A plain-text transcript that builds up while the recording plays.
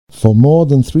For more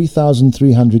than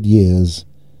 3,300 years,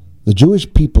 the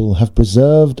Jewish people have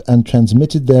preserved and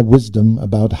transmitted their wisdom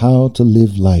about how to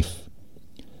live life.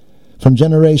 From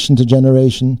generation to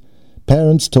generation,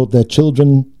 parents taught their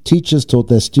children, teachers taught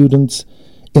their students,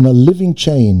 in a living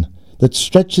chain that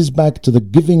stretches back to the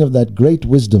giving of that great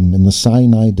wisdom in the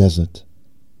Sinai desert.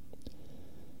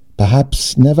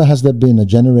 Perhaps never has there been a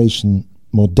generation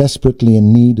more desperately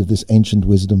in need of this ancient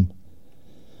wisdom.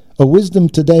 A wisdom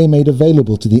today made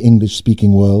available to the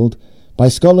English-speaking world by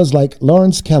scholars like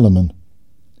Lawrence Kellerman.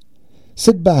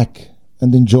 Sit back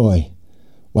and enjoy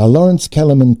while Lawrence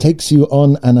Kellerman takes you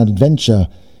on an adventure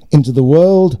into the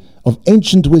world of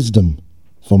ancient wisdom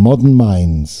for modern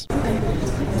minds.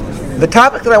 The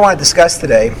topic that I want to discuss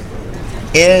today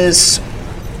is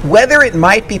whether it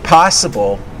might be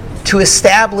possible to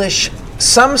establish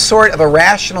some sort of a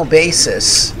rational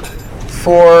basis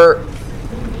for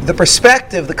the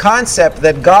perspective, the concept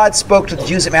that God spoke to the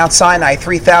Jews at Mount Sinai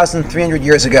 3,300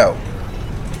 years ago.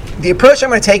 The approach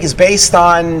I'm going to take is based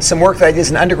on some work that I did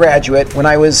as an undergraduate. When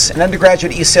I was an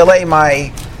undergraduate at UCLA,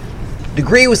 my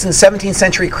degree was in 17th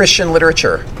century Christian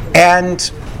literature.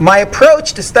 And my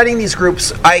approach to studying these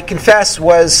groups, I confess,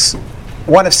 was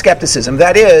one of skepticism.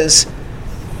 That is,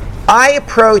 I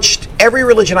approached every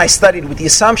religion I studied with the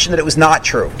assumption that it was not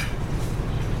true.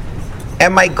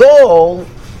 And my goal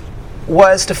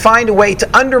was to find a way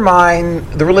to undermine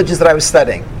the religions that I was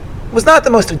studying. It was not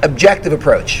the most objective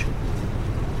approach.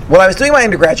 While I was doing my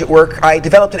undergraduate work, I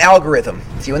developed an algorithm.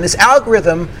 And this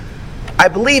algorithm, I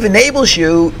believe, enables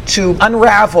you to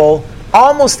unravel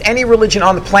almost any religion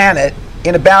on the planet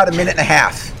in about a minute and a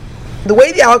half. The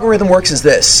way the algorithm works is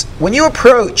this. When you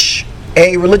approach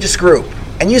a religious group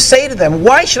and you say to them,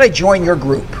 why should I join your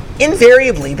group?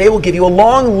 Invariably, they will give you a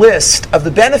long list of the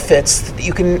benefits that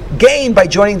you can gain by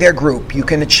joining their group. You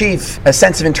can achieve a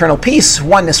sense of internal peace,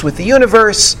 oneness with the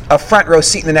universe, a front row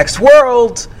seat in the next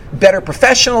world, better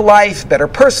professional life, better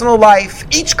personal life.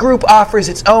 Each group offers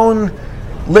its own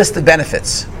list of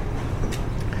benefits.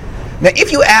 Now,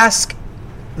 if you ask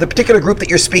the particular group that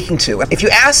you're speaking to, if you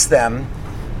ask them,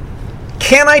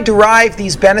 can I derive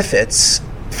these benefits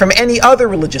from any other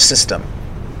religious system?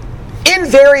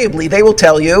 Invariably, they will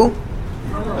tell you,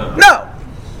 no,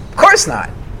 of course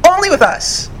not. Only with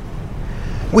us.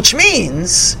 Which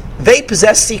means they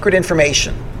possess secret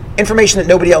information that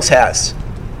nobody else has.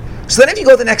 So then if you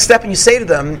go the next step and you say to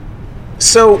them,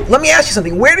 so let me ask you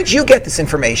something, where did you get this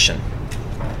information?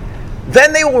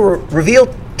 Then they will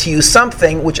reveal to you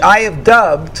something which I have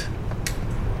dubbed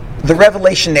the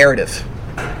revelation narrative.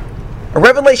 A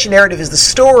revelation narrative is the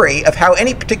story of how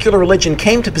any particular religion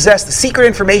came to possess the secret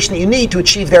information that you need to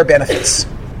achieve their benefits.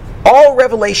 All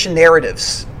revelation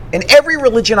narratives, in every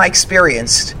religion I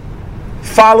experienced,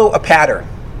 follow a pattern.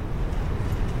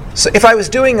 So if I was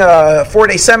doing a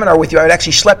 4-day seminar with you, I would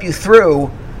actually schlep you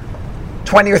through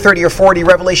 20 or 30 or 40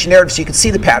 revelation narratives so you could see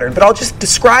the pattern. But I'll just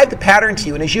describe the pattern to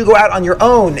you, and as you go out on your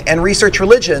own and research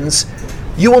religions,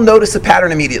 you will notice the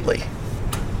pattern immediately.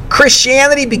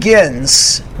 Christianity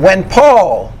begins when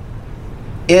Paul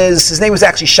his name was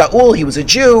actually Shaul, he was a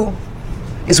Jew,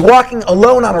 is walking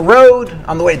alone on a road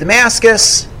on the way to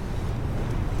Damascus,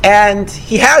 and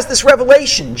he has this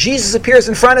revelation. Jesus appears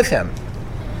in front of him,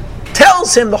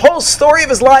 tells him the whole story of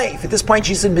his life. At this point,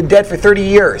 Jesus had been dead for 30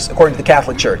 years, according to the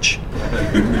Catholic Church.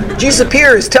 Jesus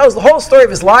appears, tells the whole story of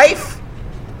his life.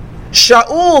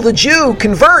 Shaul, the Jew,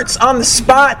 converts on the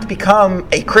spot to become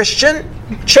a Christian,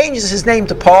 changes his name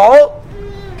to Paul,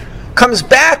 comes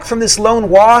back from this lone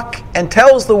walk and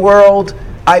tells the world,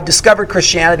 I've discovered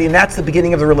Christianity, and that's the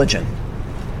beginning of the religion.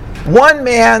 One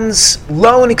man's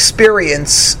lone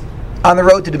experience on the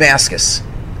road to Damascus.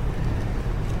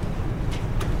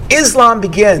 Islam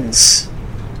begins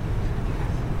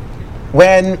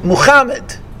when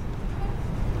Muhammad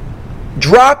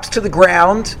drops to the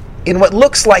ground in what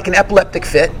looks like an epileptic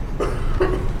fit,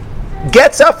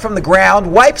 gets up from the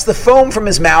ground, wipes the foam from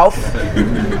his mouth,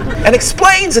 and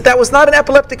explains that was not an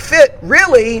epileptic fit.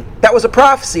 Really, that was a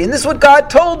prophecy. And this is what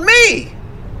God told me.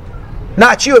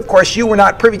 Not you, of course. You were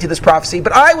not privy to this prophecy,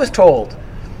 but I was told.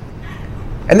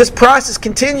 And this process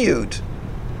continued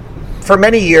for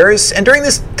many years. And during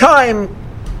this time,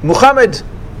 Muhammad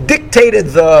dictated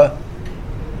the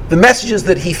messages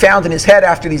that he found in his head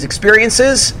after these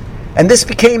experiences. And this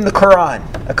became the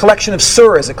Quran, a collection of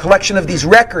surahs, a collection of these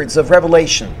records of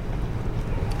revelation.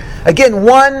 Again,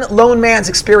 one lone man's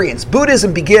experience.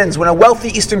 Buddhism begins when a wealthy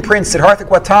Eastern prince, Siddhartha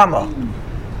Gautama,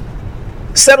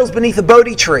 settles beneath a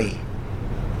Bodhi tree.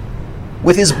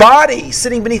 With his body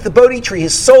sitting beneath the Bodhi tree,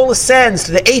 his soul ascends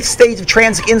to the 8th stage of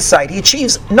transic insight. He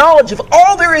achieves knowledge of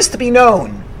all there is to be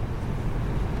known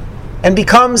and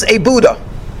becomes a Buddha.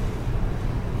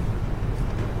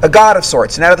 a god of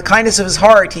sorts. And out of the kindness of his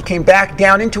heart, he came back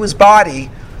down into his body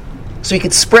so he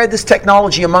could spread this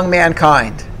technology among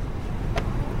mankind.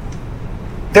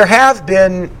 There have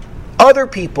been other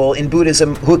people in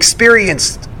Buddhism who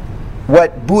experienced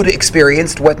what Buddha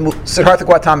experienced, what Siddhartha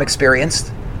Gautama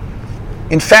experienced.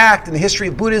 In fact, in the history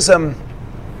of Buddhism,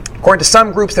 according to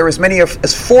some groups, there were as many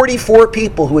as 44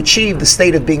 people who achieved the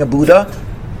state of being a Buddha.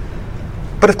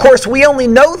 But of course, we only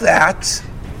know that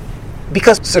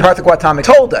because Siddhartha Gautama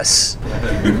told us.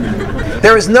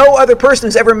 There is no other person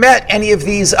who's ever met any of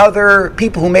these other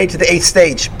people who made it to the 8th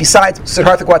stage besides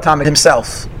Siddhartha Gautama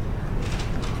himself.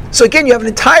 So again, you have an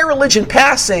entire religion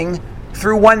passing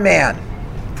through one man.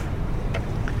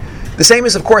 The same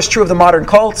is, of course, true of the modern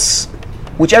cults.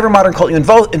 Whichever modern cult you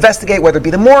investigate, whether it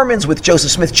be the Mormons with Joseph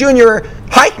Smith Jr.,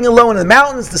 hiking alone in the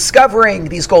mountains, discovering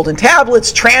these golden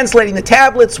tablets, translating the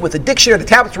tablets with a dictionary. The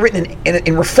tablets were written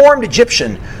in Reformed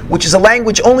Egyptian, which is a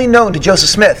language only known to Joseph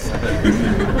Smith.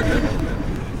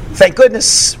 Thank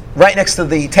goodness, right next to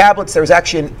the tablets, there was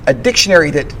actually a dictionary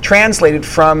that translated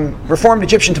from Reformed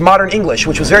Egyptian to modern English,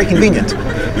 which was very convenient.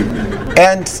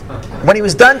 And when he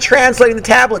was done translating the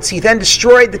tablets, he then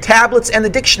destroyed the tablets and the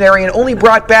dictionary and only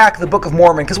brought back the Book of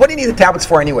Mormon. Because what do you need the tablets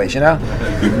for anyways, you know?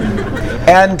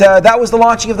 And that was the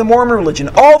launching of the Mormon religion.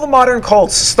 All the modern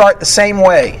cults start the same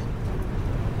way.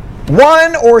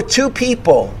 One or two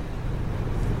people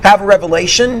have a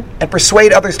revelation and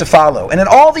persuade others to follow. And in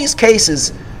all these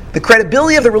cases, the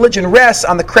credibility of the religion rests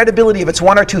on the credibility of its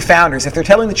one or two founders. If they're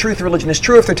telling the truth, the religion is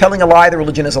true. If they're telling a lie, the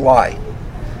religion is a lie.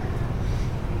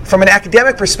 From an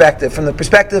academic perspective, from the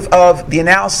perspective of the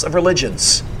analysis of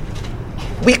religions,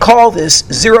 we call this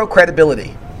zero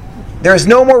credibility. There is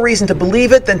no more reason to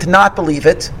believe it than to not believe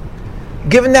it.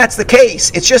 Given that's the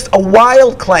case, it's just a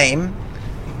wild claim,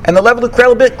 and the level of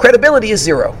credibility is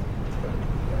zero.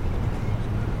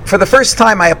 For the first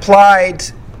time, I applied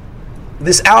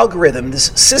this algorithm, this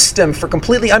system for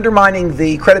completely undermining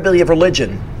the credibility of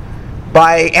religion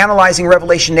by analyzing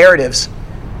revelation narratives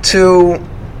to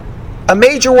a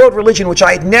major world religion which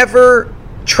I had never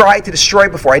tried to destroy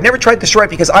before. I had never tried to destroy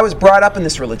it because I was brought up in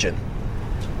this religion.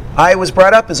 I was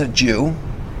brought up as a Jew,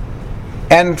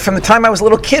 and from the time I was a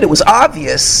little kid, it was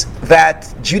obvious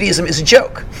that Judaism is a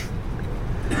joke.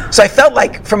 So I felt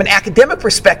like, from an academic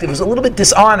perspective, it was a little bit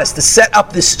dishonest to set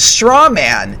up this straw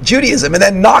man, Judaism, and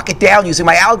then knock it down using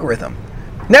my algorithm.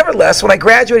 Nevertheless, when I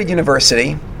graduated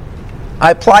university,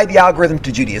 I applied the algorithm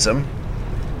to Judaism,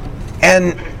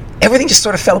 and everything just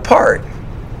sort of fell apart.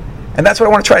 And that's what I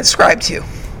want to try to describe to you.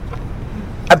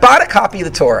 I bought a copy of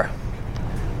the Torah,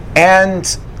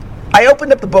 and I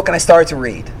opened up the book and I started to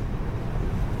read.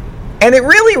 And it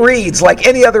really reads like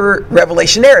any other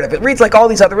revelation narrative. It reads like all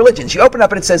these other religions. You open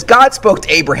up and it says, God spoke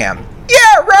to Abraham.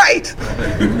 Yeah, right!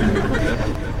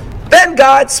 Then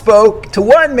God spoke to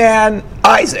one man,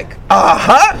 Isaac.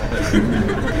 Uh-huh.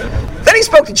 Then he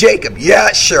spoke to Jacob.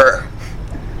 Yeah, sure.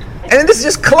 And this is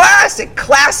just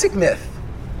classic myth.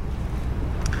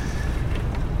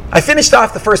 I finished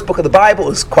off the first book of the Bible. It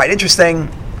was quite interesting.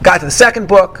 Got to the second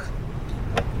book.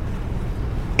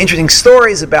 Interesting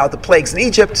stories about the plagues in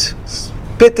Egypt. It's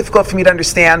a bit difficult for me to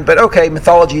understand, but okay,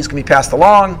 mythologies can be passed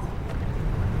along.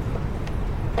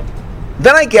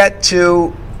 Then I get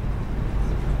to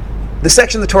the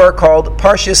section of the Torah called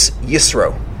Parshas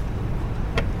Yisro.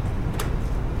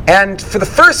 And for the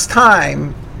first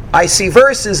time, I see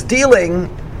verses dealing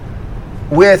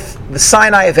with the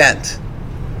Sinai event.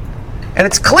 And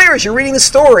it's clear as you're reading the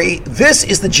story, this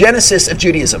is the genesis of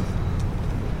Judaism.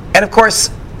 And of course,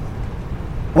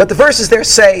 what the verses there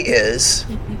say is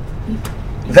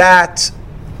that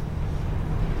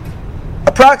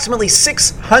approximately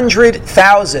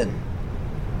 600,000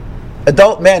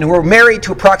 adult men who were married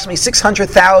to approximately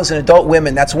 600,000 adult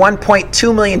women, that's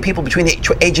 1.2 million people between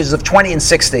the ages of 20 and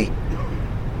 60,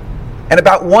 and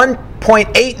about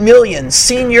 1.8 million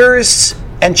seniors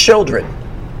and children,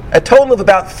 a total of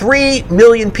about 3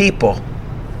 million people,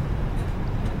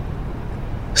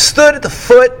 stood at the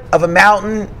foot of a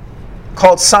mountain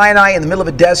called Sinai in the middle of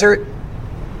a desert,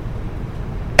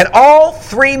 and all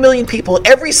 3 million people,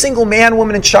 every single man,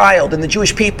 woman, and child in the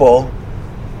Jewish people,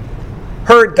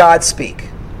 heard God speak.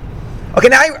 Okay,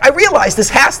 now I realize this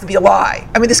has to be a lie.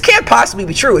 I mean, this can't possibly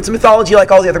be true. It's a mythology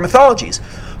like all the other mythologies.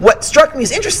 What struck me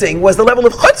as interesting was the level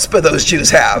of chutzpah those Jews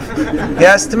have,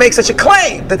 yes, to make such a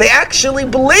claim, that they actually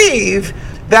believe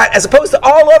that, as opposed to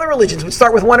all other religions which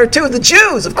start with 1 or 2, the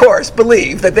Jews, of course,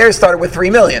 believe that theirs started with 3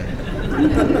 million.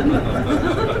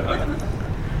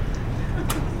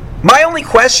 My only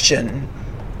question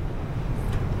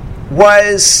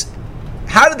was,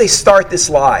 how did they start this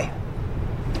lie?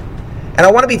 And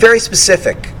I want to be very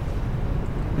specific.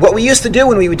 what we used to do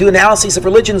when we would do analyses of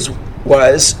religions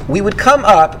was we would come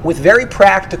up with very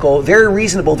practical, very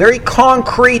reasonable, very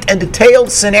concrete and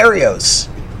detailed scenarios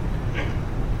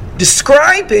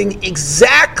describing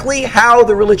exactly how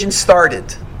the religion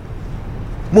started.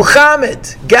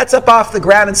 Muhammad gets up off the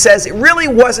ground and says it really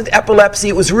wasn't epilepsy,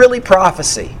 it was really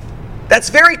prophecy. That's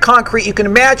very concrete. You can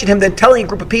imagine him then telling a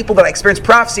group of people that I experienced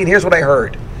prophecy and here's what I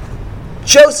heard.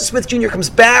 Joseph Smith Jr. comes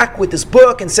back with this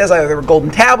book and says there were golden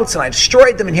tablets and I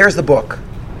destroyed them and here's the book.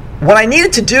 What I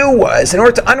needed to do was, in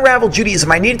order to unravel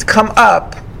Judaism, I needed to come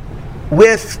up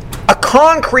with a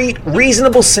concrete,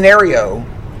 reasonable scenario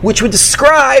which would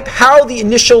describe how the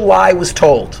initial lie was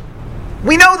told.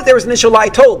 We know that there was an initial lie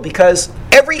told because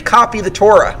every copy of the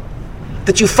Torah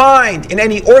that you find in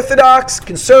any Orthodox,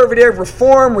 Conservative,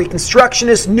 Reform,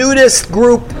 Reconstructionist, Nudist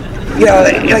group,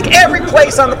 like every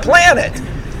place on the planet,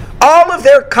 all of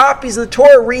their copies of the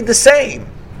Torah read the same.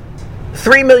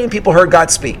 3 million people heard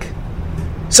God speak.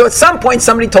 So at some point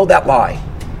somebody told that lie.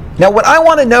 Now what I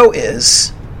want to know is,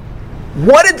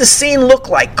 what did the scene look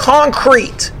like,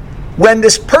 concrete, when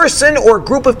this person or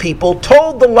group of people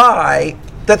told the lie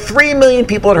that 3 million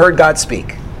people had heard God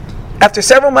speak? After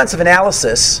several months of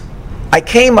analysis, I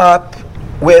came up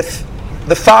with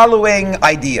the following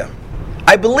idea.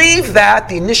 I believe that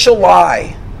the initial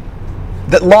lie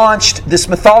that launched this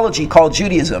mythology called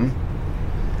Judaism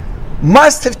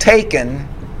must have taken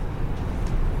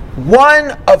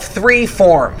one of three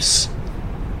forms.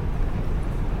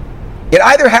 It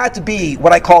either had to be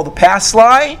what I call the past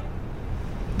lie,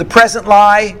 the present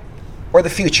lie, or the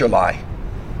future lie.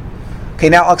 Okay,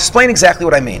 now I'll explain exactly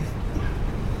what I mean.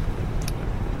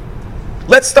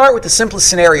 Let's start with the simplest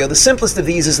scenario. The simplest of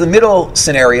these is the middle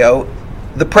scenario,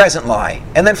 the present lie.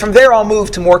 And then from there I'll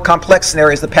move to more complex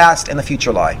scenarios, the past and the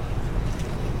future lie.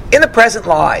 In the present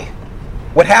lie,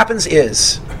 what happens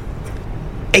is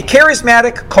a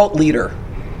charismatic cult leader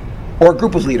or a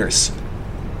group of leaders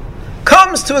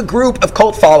comes to a group of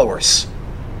cult followers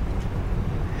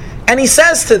and he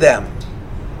says to them,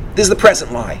 this is the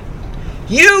present lie,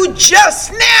 you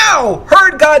just now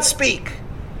heard God speak.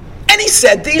 And he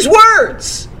said these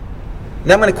words.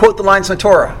 Now I'm going to quote the lines from the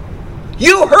Torah.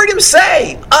 You heard him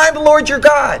say, I'm the Lord your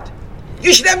God.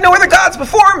 You should have no other gods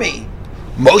before me.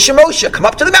 Moshe, come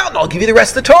up to the mountain, I'll give you the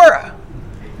rest of the Torah.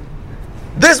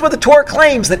 This is what the Torah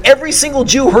claims, that every single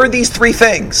Jew heard these three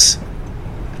things.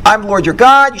 I'm the Lord your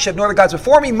God, you should have no other gods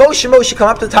before me. Moshe, come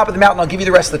up to the top of the mountain, I'll give you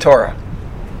the rest of the Torah.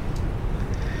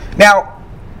 Now,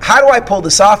 how do I pull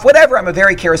this off? Whatever, I'm a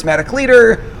very charismatic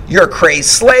leader, you're crazed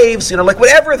slaves, like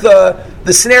whatever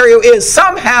the scenario is,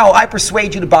 somehow I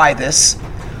persuade you to buy this.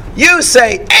 You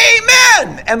say,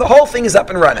 amen! And the whole thing is up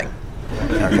and running.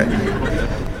 Okay.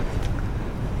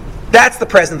 That's the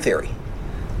present theory.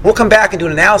 We'll come back and do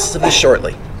an analysis of this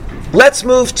shortly. Let's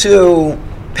move to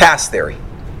past theory.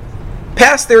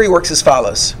 Past theory works as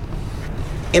follows.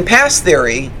 In past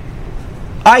theory,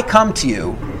 I come to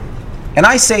you and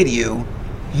I say to you,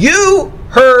 you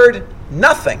heard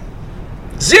nothing.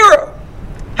 Zero.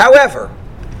 However,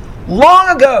 long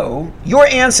ago, your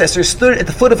ancestors stood at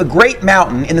the foot of a great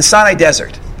mountain in the Sinai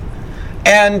desert.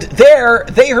 And there,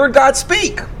 they heard God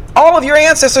speak. All of your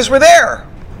ancestors were there.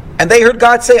 And they heard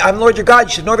God say, I'm the Lord your God,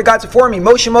 you should know the gods before me.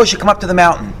 Moshe, come up to the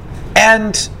mountain.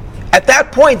 And at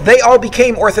that point, they all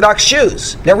became Orthodox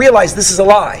Jews. Now realize this is a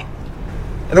lie.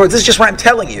 In other words, this is just what I'm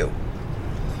telling you.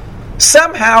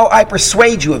 Somehow I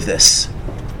persuade you of this.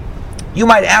 You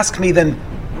might ask me then,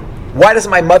 why doesn't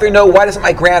my mother know? Why doesn't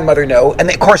my grandmother know? And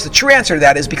of course the true answer to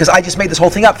that is because I just made this whole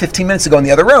thing up 15 minutes ago in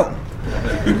the other room.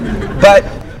 But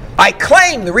I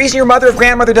claim the reason your mother or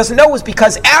grandmother doesn't know was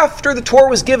because after the Torah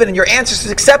was given and your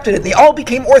ancestors accepted it, they all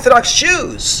became Orthodox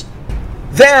Jews.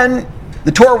 Then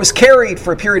the Torah was carried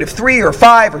for a period of 3 or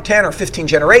 5 or 10 or 15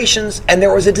 generations, and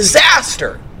there was a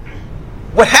disaster.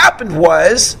 What happened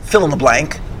was, fill in the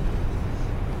blank,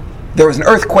 there was an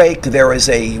earthquake, there was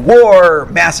a war,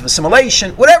 massive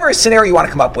assimilation, whatever scenario you want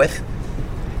to come up with.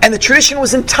 And the tradition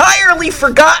was entirely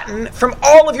forgotten from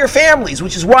all of your families,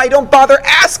 which is why don't bother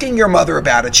asking your mother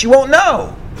about it. She won't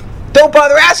know. Don't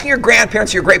bother asking your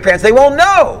grandparents or your great-parents. They won't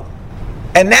know.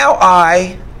 And now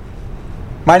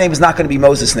my name is not going to be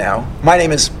Moses now. My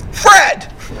name is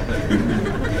Fred.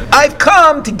 I've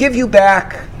come to give you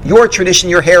back your tradition,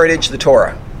 your heritage, the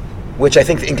Torah, which I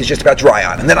think the ink is just about dry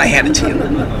on, and then I hand it to you.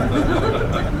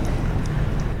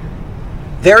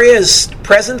 There is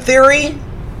present theory.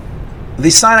 The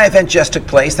Sinai event just took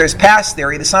place. There's past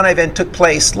theory. The Sinai event took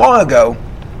place long ago.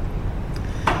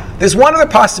 There's one other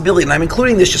possibility, and I'm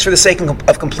including this just for the sake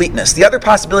of completeness. The other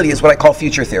possibility is what I call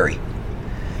future theory.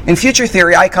 In future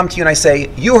theory, I come to you and I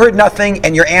say, you heard nothing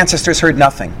and your ancestors heard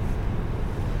nothing.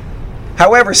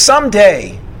 However,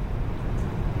 someday,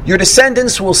 your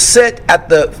descendants will sit at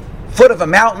the foot of a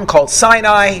mountain called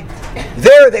Sinai.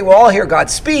 There they will all hear God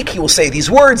speak. He will say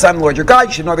these words, I'm the Lord your God,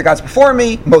 you should know the gods before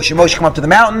me. Moshe come up to the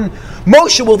mountain.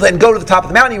 Moshe will then go to the top of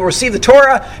the mountain, he will receive the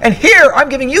Torah, and here I'm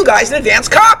giving you guys an advance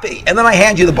copy, and then I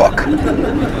hand you the book.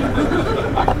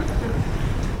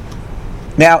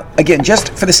 Now, again,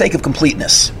 just for the sake of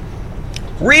completeness,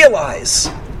 realize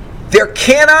there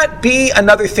cannot be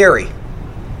another theory.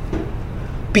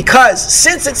 Because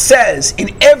since it says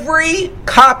in every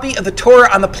copy of the Torah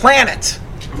on the planet,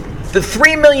 the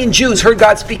 3 million Jews heard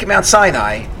God speak at Mount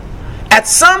Sinai, at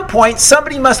some point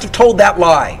somebody must have told that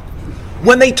lie.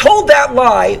 When they told that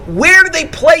lie, where did they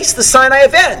place the Sinai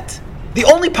event? The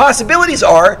only possibilities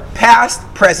are past,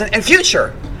 present, and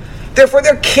future. Therefore,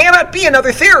 there cannot be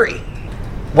another theory.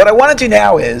 What I want to do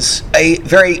now is a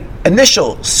very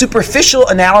initial, superficial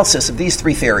analysis of these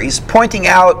three theories, pointing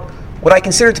out what I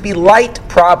consider to be light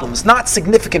problems, not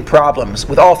significant problems,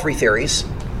 with all three theories.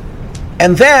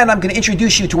 And then I'm going to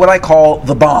introduce you to what I call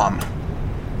the bomb,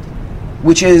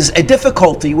 which is a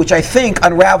difficulty which I think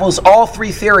unravels all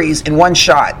three theories in one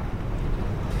shot.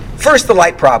 First, the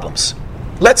light problems.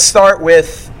 Let's start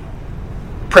with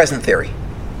present theory.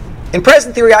 In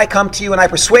present theory, I come to you and I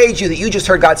persuade you that you just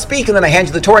heard God speak, and then I hand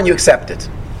you the Torah and you accept it.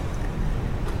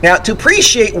 Now, to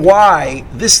appreciate why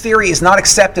this theory is not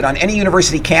accepted on any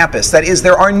university campus, that is,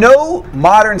 there are no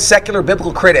modern secular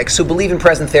biblical critics who believe in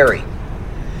present theory.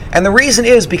 And the reason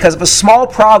is because of a small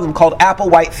problem called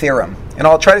Applewhite theorem. And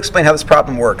I'll try to explain how this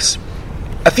problem works.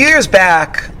 A few years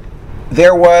back,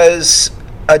 there was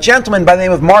a gentleman by the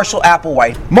name of Marshall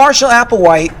Applewhite. Marshall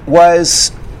Applewhite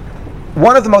was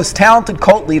one of the most talented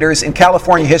cult leaders in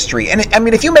California history. And I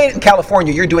mean, if you made it in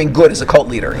California, you're doing good as a cult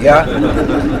leader, yeah?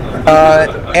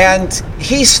 And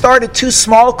he started two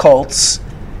small cults.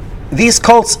 These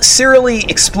cults serially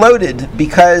exploded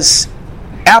because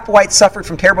Applewhite suffered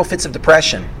from terrible fits of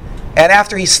depression. And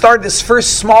after he started this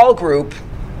first small group,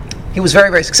 he was very,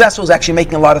 very successful, was actually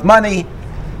making a lot of money,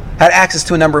 had access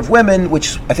to a number of women,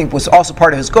 which I think was also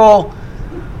part of his goal.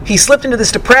 He slipped into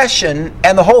this depression,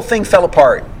 and the whole thing fell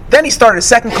apart. Then he started a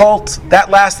second cult. That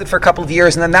lasted for a couple of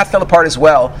years, and then that fell apart as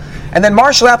well. And then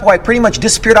Marshall Applewhite pretty much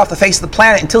disappeared off the face of the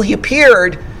planet until he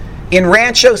appeared in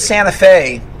Rancho Santa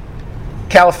Fe,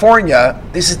 California.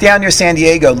 This is down near San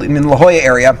Diego, in the La Jolla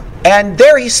area. And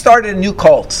there he started a new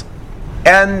cult.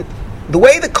 And the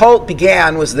way the cult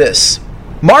began was this.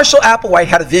 Marshall Applewhite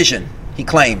had a vision, he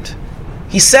claimed.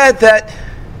 He said that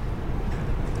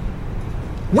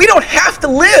we don't have to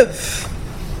live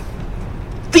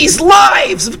these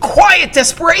lives of quiet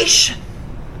desperation.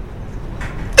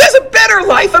 There's a better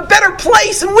life, a better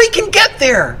place, and we can get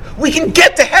there. We can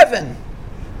get to heaven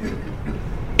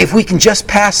if we can just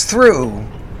pass through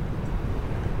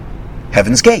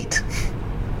Heaven's Gate.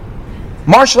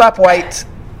 Marshall Applewhite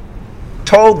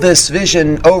told this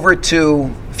vision over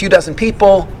to a few dozen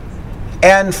people,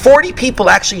 and 40 people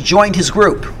actually joined his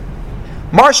group.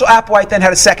 Marshall Applewhite then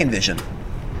had a second vision.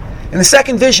 In the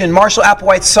second vision, Marshall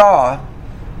Applewhite saw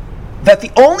that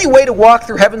the only way to walk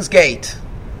through Heaven's Gate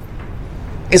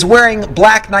is wearing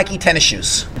black Nike tennis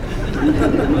shoes.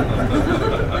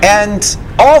 And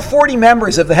all 40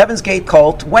 members of the Heaven's Gate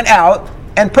cult went out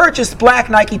and purchased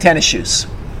black Nike tennis shoes.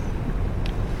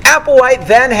 Applewhite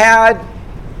then had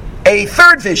a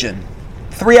third vision,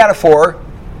 3 out of 4.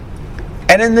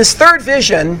 And in this third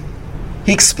vision,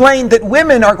 he explained that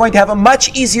women are going to have a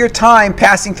much easier time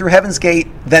passing through Heaven's Gate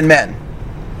than men.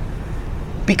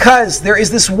 Because there is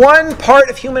this one part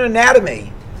of human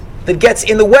anatomy that gets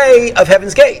in the way of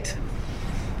Heaven's Gate.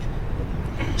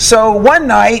 So one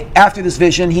night after this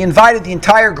vision, he invited the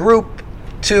entire group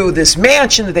to this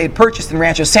mansion that they had purchased in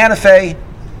Rancho Santa Fe.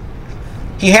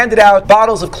 He handed out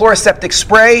bottles of chloroseptic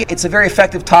spray. It's a very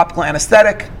effective topical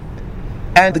anesthetic.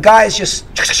 And the guys just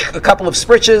a couple of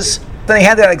spritches. Then they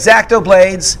handed out X-Acto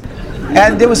blades.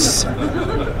 And it was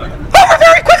over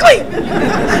very quickly.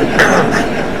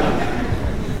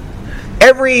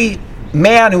 Every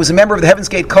man who was a member of the Heaven's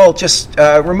Gate cult just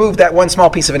removed that one small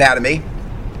piece of anatomy.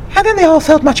 And then they all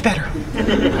felt much better.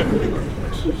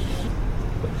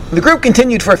 The group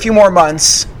continued for a few more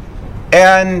months.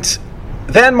 And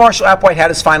then Marshall Applewhite had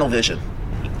his final vision.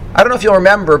 I don't know if you'll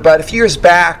remember, but a few years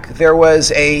back, there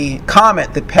was a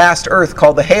comet that passed Earth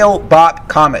called the Hale-Bopp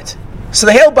comet. So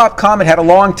the Hale-Bopp comet had a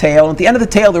long tail, and at the end of the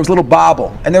tail there was a little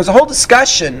bobble. And there was a whole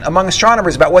discussion among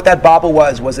astronomers about what that bobble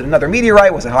was. Was it another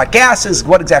meteorite? Was it hot gases?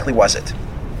 What exactly was it?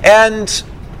 And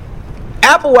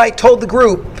Applewhite told the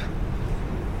group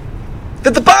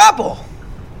that the bobble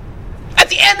at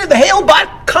the end of the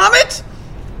Hale-Bopp comet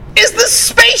is the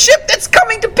spaceship that's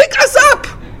coming to pick us up.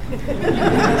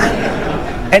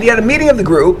 And he had a meeting of the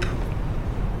group.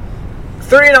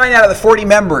 39 out of the 40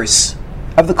 members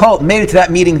of the cult made it to that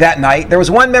meeting that night. There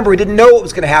was one member who didn't know what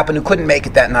was going to happen, who couldn't make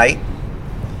it that night.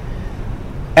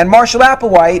 And Marshall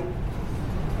Applewhite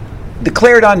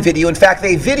declared on video, in fact,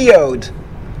 they videoed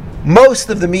most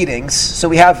of the meetings, so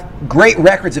we have great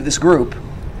records of this group.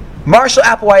 Marshall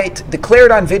Applewhite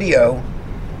declared on video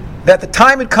that the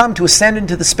time had come to ascend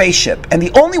into the spaceship, and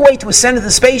the only way to ascend into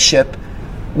the spaceship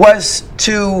was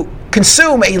to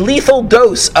consume a lethal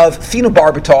dose of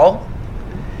phenobarbital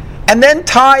and then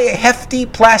tie a hefty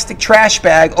plastic trash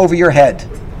bag over your head.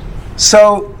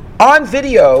 So on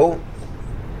video,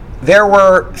 there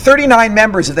were 39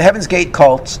 members of the Heaven's Gate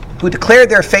cult who declared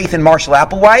their faith in Marshall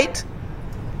Applewhite,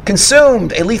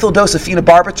 consumed a lethal dose of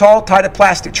phenobarbital, tied a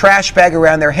plastic trash bag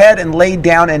around their head, and laid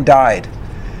down and died.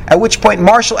 At which point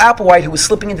Marshall Applewhite, who was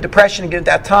slipping into depression again at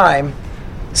that time,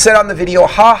 said on the video,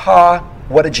 "Ha ha,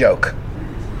 what a joke."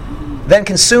 Then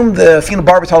consumed the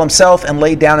phenobarbital himself and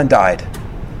laid down and died.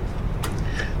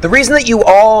 The reason that you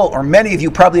all, or many of you,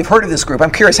 probably have heard of this group,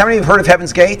 I'm curious, how many of you have heard of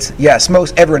Heaven's Gate? Yes,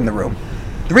 most, everyone in the room.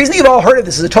 The reason you've all heard of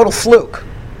this is a total fluke.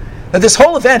 That this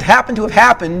whole event happened to have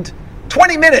happened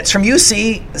 20 minutes from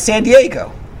UC San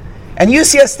Diego. And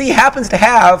UCSD happens to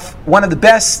have one of the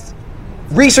best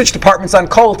research departments on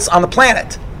cults on the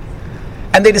planet.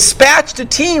 And they dispatched a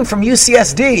team from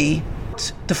UCSD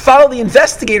to follow the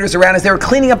investigators around as they were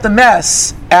cleaning up the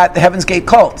mess at the Heaven's Gate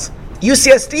cult.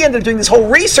 UCSD ended up doing this whole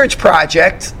research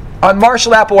project on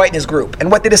Marshall Applewhite and his group.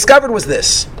 And what they discovered was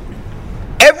this.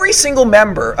 Every single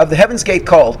member of the Heaven's Gate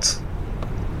cult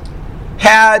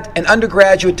had an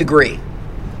undergraduate degree.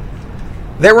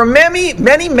 There were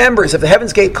many members of the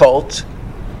Heaven's Gate cult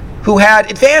who had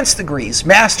advanced degrees,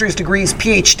 master's degrees,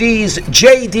 PhDs,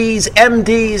 JDs,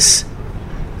 MDs.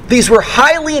 These were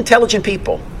highly intelligent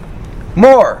people.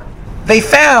 More, they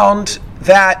found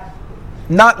that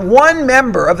not one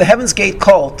member of the Heaven's Gate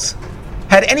cult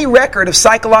had any record of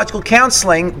psychological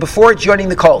counseling before joining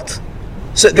the cult.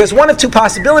 So there's one of two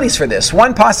possibilities for this.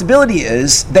 One possibility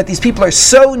is that these people are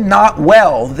so not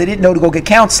well that they didn't know to go get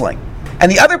counseling.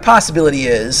 And the other possibility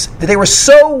is that they were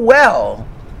so well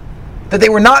that they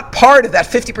were not part of that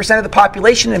 50% of the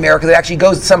population in America that actually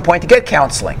goes at some point to get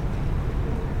counseling.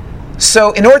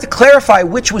 So in order to clarify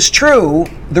which was true,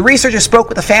 the researchers spoke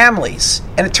with the families.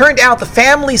 And it turned out the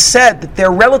families said that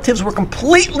their relatives were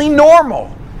completely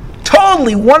normal,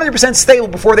 totally 100% stable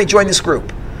before they joined this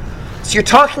group. So you're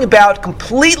talking about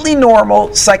completely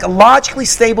normal, psychologically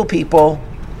stable people,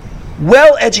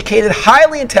 well-educated,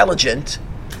 highly intelligent,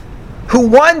 who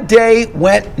one day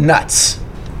went nuts.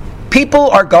 People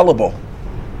are gullible.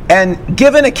 And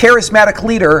given a charismatic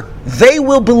leader, they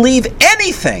will believe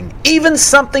anything, even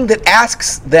something that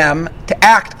asks them to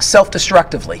act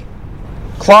self-destructively.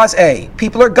 Clause A,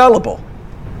 people are gullible.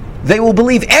 They will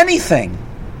believe anything,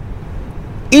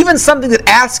 even something that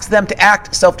asks them to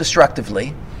act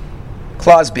self-destructively.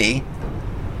 Clause B,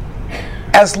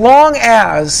 as long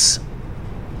as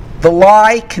the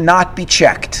lie cannot be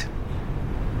checked.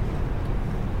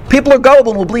 People are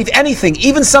gullible and will believe anything,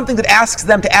 even something that asks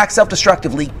them to act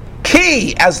self-destructively.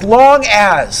 Key, as long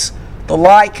as the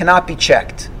lie cannot be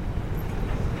checked.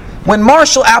 When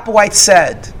Marshall Applewhite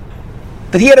said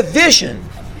that he had a vision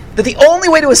that the only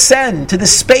way to ascend to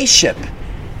this spaceship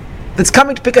that's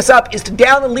coming to pick us up is to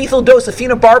down a lethal dose of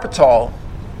phenobarbital,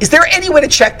 is there any way to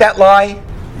check that lie?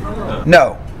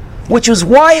 No. Which was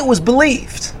why it was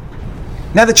believed.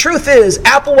 Now the truth is,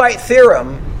 Applewhite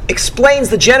theorem explains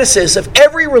the genesis of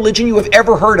every religion you have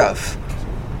ever heard of.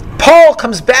 Paul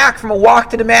comes back from a walk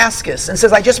to Damascus and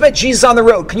says, I just met Jesus on the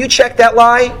road. Can you check that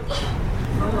lie?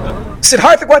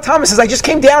 Siddhartha Gautama says, I just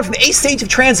came down from the 8th stage of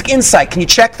transic insight. Can you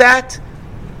check that?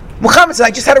 Muhammad says,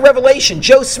 I just had a revelation.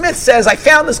 Joe Smith says, I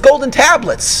found this golden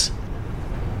tablets.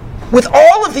 With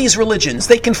all of these religions,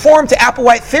 they conform to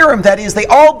Applewhite theorem. That is, they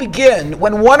all begin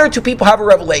when one or two people have a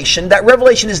revelation. That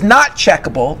revelation is not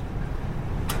checkable.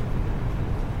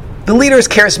 The leader is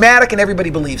charismatic and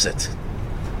everybody believes it.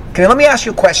 Okay, let me ask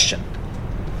you a question.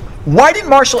 Why did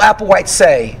Marshall Applewhite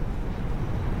say,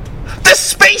 the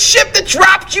spaceship that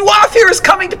dropped you off here is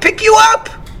coming to pick you up?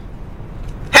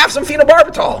 Have some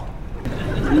phenobarbital.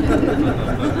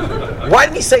 Why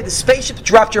didn't he say the spaceship that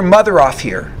dropped your mother off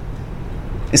here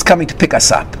is coming to pick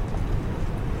us up?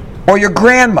 Or your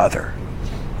grandmother?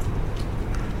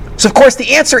 So of course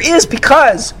the answer is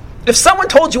because if someone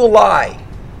told you a lie,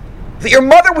 that your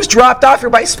mother was dropped off here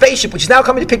by a spaceship, which is now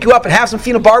coming to pick you up and have some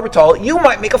phenobarbital, you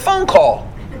might make a phone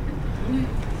call.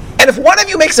 And if one of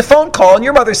you makes a phone call and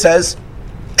your mother says,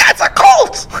 that's a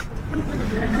cult!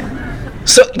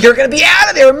 So you're going to be out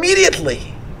of there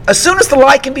immediately, as soon as the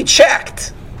lie can be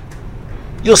checked.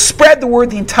 you'll spread the word,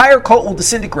 the entire cult will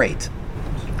disintegrate.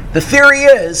 The theory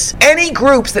is, any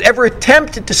groups that ever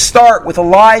attempted to start with a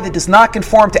lie that does not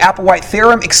conform to Applewhite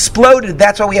theorem exploded.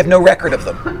 That's why we have no record of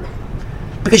them.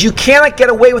 Because you cannot get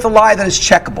away with a lie that is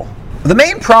checkable. The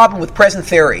main problem with present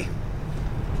theory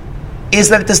is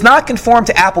that it does not conform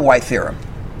to Applewhite theorem.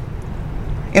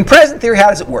 In present theory, how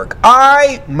does it work?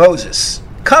 I, Moses,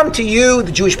 come to you,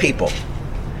 the Jewish people,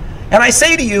 and I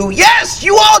say to you, yes,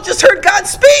 you all just heard God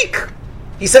speak.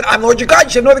 He said, I'm Lord your God, you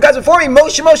should have no other gods before me.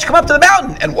 Moshe, Moshe, come up to the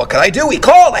mountain. And what could I do? He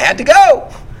called, I had to go.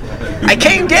 I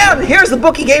came down, and here's the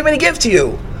book he gave me to give to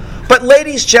you. But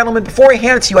ladies, gentlemen, before I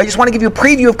hand it to you, I just want to give you a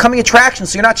preview of coming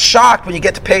attractions so you're not shocked when you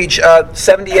get to page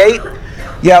 78.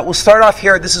 Yeah, we'll start off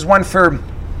here. This is one for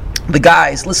the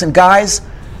guys. Listen, guys,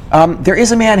 there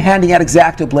is a man handing out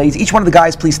X-Acto blades. Each one of the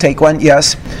guys, please take one.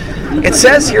 Yes. It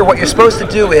says here what you're supposed to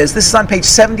do is, this is on page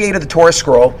 78 of the Torah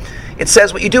scroll. It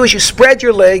says what you do is you spread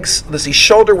your legs, let's see,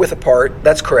 shoulder width apart.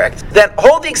 That's correct. Then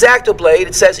hold the X-Acto blade,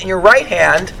 it says, in your right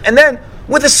hand, and then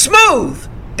with a smooth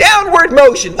downward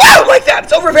motion. Wow, like that.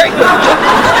 It's over very quick.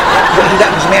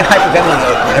 That was a man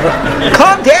hyperventilating.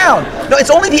 Calm down. No, it's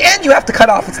only the end you have to cut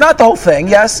off. It's not the whole thing,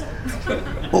 yes?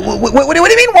 What do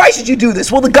you mean, why should you do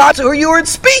this? Well, the gods who you heard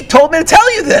speak told me to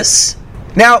tell you this.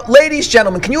 Now, ladies,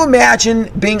 gentlemen, can you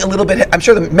imagine being a little bit, I'm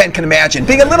sure the men can imagine,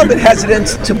 being a little bit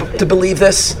hesitant to believe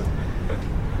this?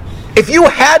 If you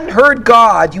hadn't heard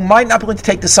God, you might not be willing to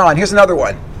take this on. Here's another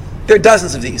one. There are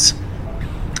dozens of these.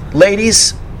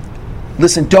 Ladies,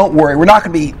 listen, don't worry. We're not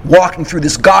going to be walking through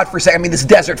this this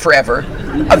desert forever.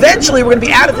 Eventually, we're going to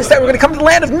be out of this. We're going to come to the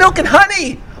land of milk and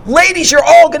honey. Ladies, you're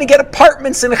all going to get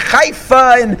apartments in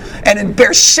Haifa and in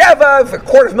Beersheba. For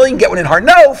 $250,000, get one in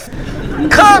Harnof.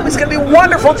 Come, it's going to be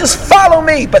wonderful. Just follow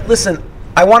me. But listen,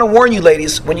 I want to warn you,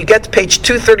 ladies, when you get to page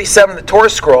 237 of the Torah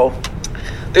scroll,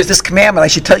 there's this commandment. I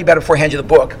should tell you about it before I hand you the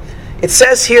book. It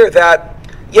says here that,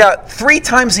 3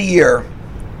 times a year,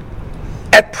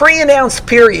 at pre-announced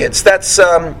periods, that's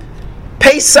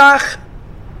Pesach,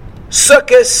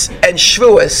 Sukkot, and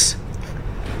Shavuos.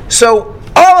 So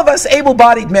all of us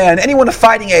able-bodied men, anyone of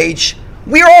fighting age,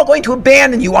 we are all going to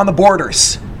abandon you on the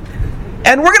borders.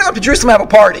 And we're going to go up to Jerusalem and have a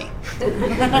party.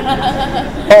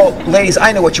 Oh, ladies,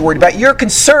 I know what you're worried about. You're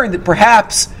concerned that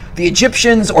perhaps the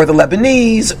Egyptians or the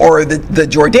Lebanese or the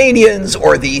Jordanians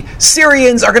or the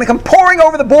Syrians are going to come pouring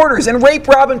over the borders and rape,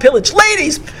 rob, and pillage.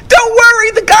 Ladies, don't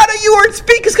worry. The God of you heard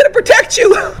speak is going to protect you.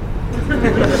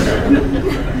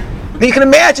 Now you can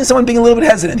imagine someone being a little bit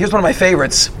hesitant. Here's one of my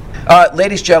favorites.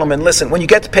 Ladies, gentlemen, listen. When you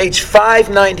get to page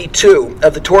 592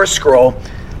 of the Torah scroll,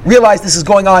 realize this is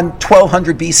going on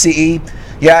 1200 BCE.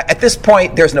 Yeah, at this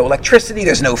point, there's no electricity.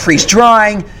 There's no freeze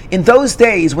drying. In those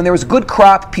days, when there was a good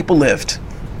crop, people lived.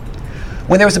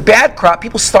 When there was a bad crop,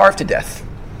 people starved to death.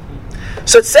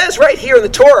 So it says right here in the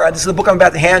Torah, this is the book I'm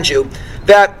about to hand you,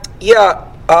 that,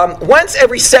 once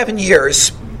every 7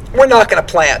 years, we're not going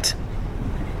to plant.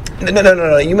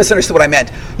 No, you misunderstood what I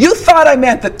meant. You thought I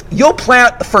meant that you'll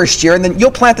plant the first year, and then you'll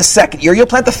plant the second year, you'll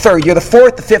plant the third year, the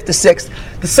fourth, the fifth, the sixth,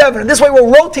 the seventh, and this way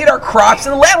we'll rotate our crops,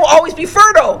 and the land will always be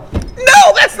fertile.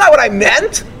 No, that's not what I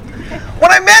meant.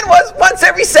 What I meant was, once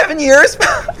every 7 years,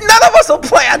 none of us will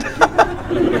plant.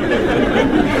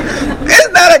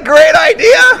 Isn't that a great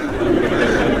idea?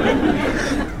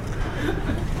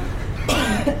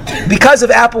 Because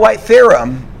of Applewhite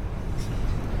theorem,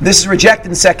 this is rejected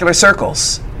in secular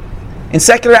circles. In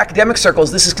secular academic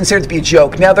circles, this is considered to be a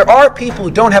joke. Now, there are people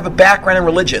who don't have a background in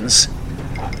religions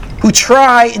who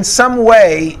try in some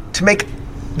way to make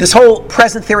this whole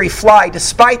present theory fly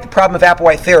despite the problem of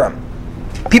Applewhite theorem.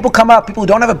 People come up, people who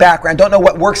don't have a background, don't know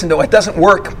what works and what doesn't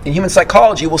work in human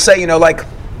psychology, will say,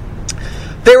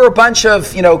 they were a bunch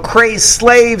of, crazed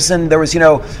slaves, and there was,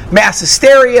 mass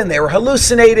hysteria, and they were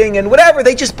hallucinating, and whatever.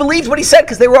 They just believed what he said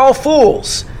because they were all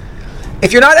fools.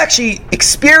 If you're not actually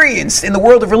experienced in the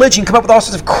world of religion, you come up with all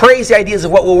sorts of crazy ideas of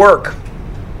what will work.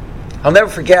 I'll never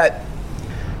forget,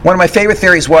 one of my favorite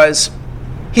theories was,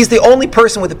 he's the only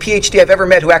person with a PhD I've ever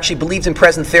met who actually believed in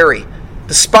present theory,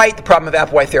 despite the problem of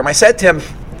Applewhite theorem. I said to him,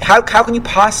 how can you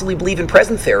possibly believe in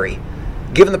present theory,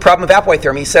 given the problem of Applewhite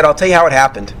theorem? He said, I'll tell you how it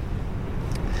happened.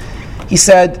 He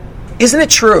said, isn't it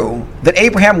true that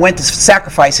Abraham went to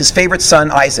sacrifice his favorite son,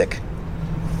 Isaac?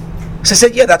 So I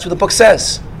said, yeah, that's what the book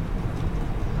says.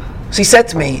 So he said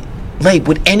to me, Leib,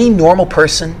 would any normal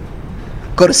person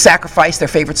go to sacrifice their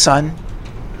favorite son?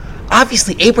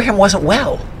 Obviously, Abraham wasn't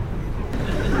well.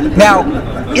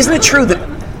 Now, isn't it true that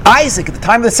Isaac, at the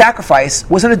time of the sacrifice,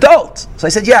 was an adult? So I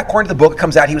said, yeah, according to the book, it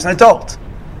comes out he was an adult.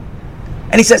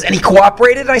 And he says, and he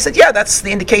cooperated? And I said, yeah, that's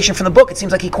the indication from the book. It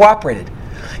seems like he cooperated.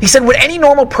 He said, would any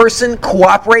normal person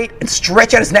cooperate and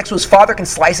stretch out his neck so his father can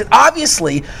slice it?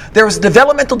 Obviously, there was a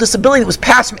developmental disability that was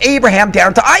passed from Abraham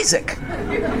down to Isaac.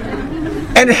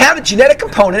 And it had a genetic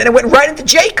component, and it went right into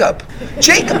Jacob.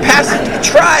 Jacob passed it to the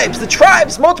tribes. The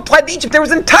tribes multiplied in Egypt. There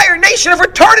was an entire nation of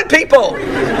retarded people.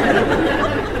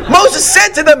 Moses said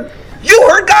to them, you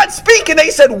heard God speak. And they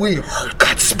said, we heard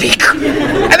God speak.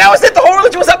 And that was it. The whole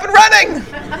religion was up and running.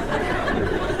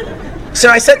 So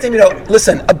I said to him,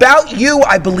 listen, about you,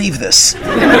 I believe this.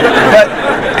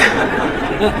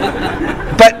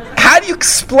 But how do you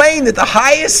explain that the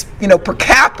highest, per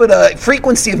capita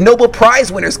frequency of Nobel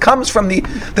Prize winners comes from the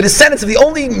descendants of the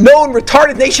only known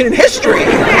retarded nation in history?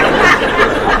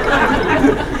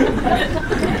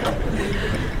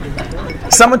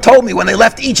 Someone told me when they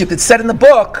left Egypt, it said in the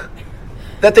book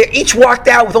that they each walked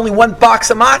out with only one box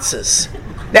of matzahs.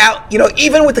 Now,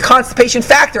 even with the constipation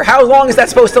factor, how long is that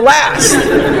supposed to last?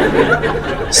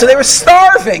 So they were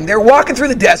starving. They were walking through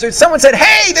the desert. Someone said,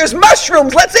 hey, there's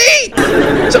mushrooms, let's eat!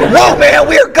 So, whoa, man,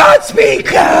 we heard God speak!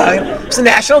 It's a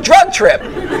national drug trip.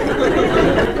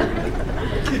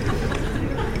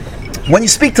 When you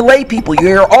speak to lay people, you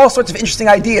hear all sorts of interesting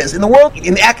ideas. In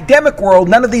the academic world,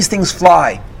 none of these things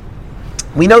fly.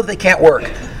 We know that they can't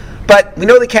work. But we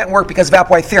know they can't work because of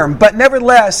Applewhite theorem. But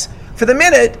nevertheless, for the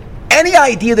minute, any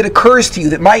idea that occurs to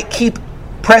you that might keep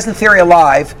present theory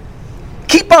alive,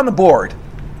 keep on the board.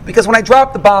 Because when I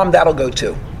drop the bomb, that'll go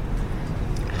too.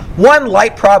 One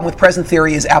light problem with present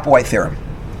theory is Applewhite theorem.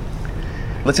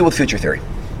 Let's deal with future theory.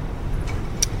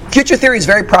 Future theory is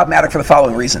very problematic for the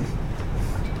following reason.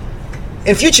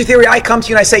 In future theory, I come to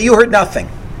you and I say, you heard nothing.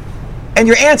 And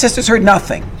your ancestors heard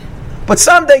nothing. But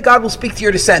someday God will speak to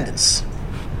your descendants.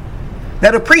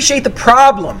 Now, to appreciate the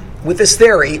problem with this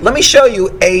theory, let me show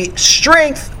you a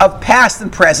strength of past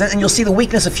and present, and you'll see the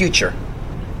weakness of future.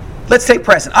 Let's take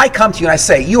present. I come to you and I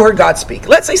say, you heard God speak.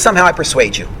 Let's say somehow I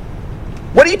persuade you.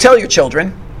 What do you tell your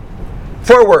children?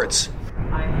 4 words.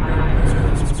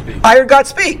 I heard God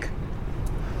speak.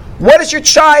 What does your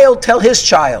child tell his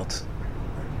child?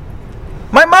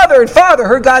 My mother and father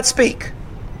heard God speak.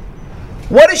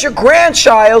 What does your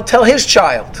grandchild tell his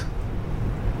child?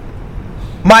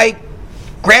 My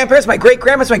grandparents, my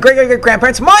great-grandparents, my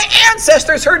great-great-grandparents, my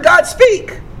ancestors heard God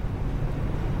speak.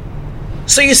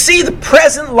 So you see, the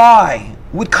present lie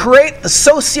would create the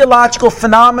sociological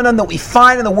phenomenon that we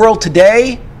find in the world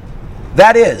today.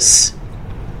 That is,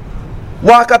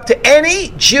 walk up to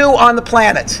any Jew on the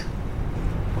planet,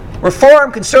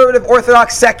 Reform, conservative,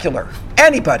 Orthodox, secular,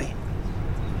 anybody,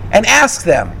 and ask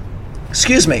them,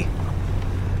 excuse me,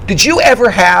 did you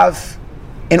ever have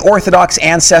an Orthodox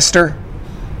ancestor?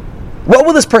 What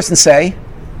will this person say?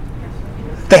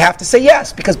 They have to say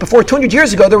yes, because before 200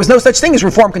 years ago, there was no such thing as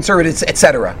Reform, conservatives,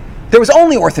 etc. There was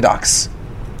only Orthodox.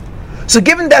 So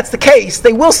given that's the case,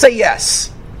 they will say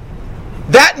yes.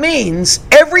 That means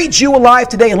every Jew alive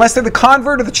today, unless they're the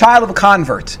convert or the child of a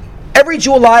convert, every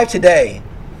Jew alive today,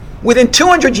 within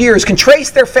 200 years, can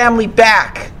trace their family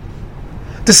back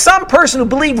to some person who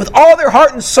believed with all their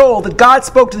heart and soul that God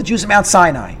spoke to the Jews at Mount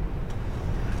Sinai.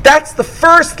 That's the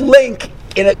first link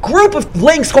in a group of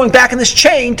links going back in this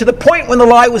chain to the point when the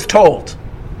lie was told.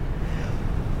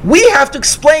 We have to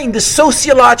explain this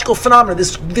sociological phenomenon,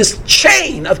 this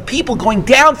chain of people going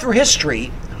down through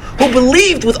history who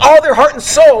believed with all their heart and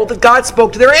soul that God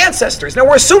spoke to their ancestors. Now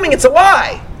we're assuming it's a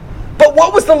lie. But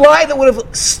what was the lie that would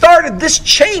have started this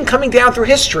chain coming down through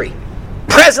history?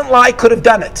 Present lie could have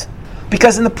done it.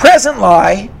 Because in the present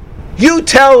lie, you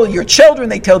tell your children,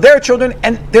 they tell their children,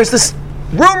 and there's this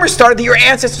rumor started that your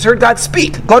ancestors heard God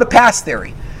speak. Go to past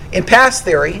theory. In past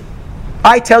theory,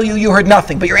 I tell you, you heard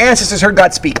nothing, but your ancestors heard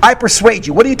God speak. I persuade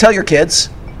you. What do you tell your kids?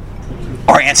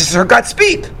 Our ancestors heard God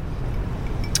speak.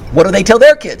 What do they tell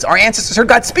their kids? Our ancestors heard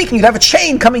God speak. And you'd have a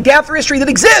chain coming down through history that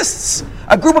exists.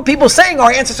 A group of people saying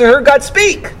our ancestors heard God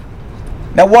speak.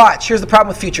 Now watch. Here's the problem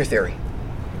with future theory.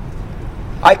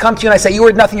 I come to you and I say, you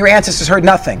heard nothing, your ancestors heard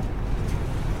nothing.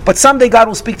 But someday God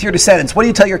will speak to your descendants. What do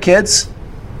you tell your kids?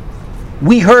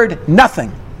 We heard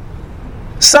nothing.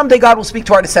 Someday God will speak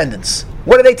to our descendants.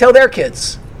 What do they tell their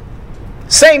kids?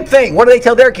 Same thing. What do they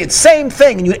tell their kids? Same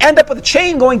thing. And you end up with a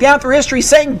chain going down through history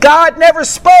saying God never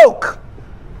spoke.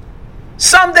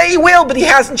 Someday he will, but he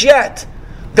hasn't yet.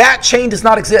 That chain does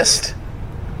not exist.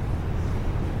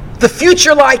 The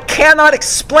future lie cannot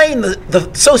explain the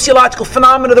sociological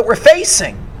phenomena that we're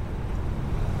facing,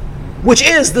 which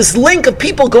is this link of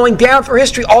people going down through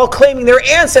history all claiming their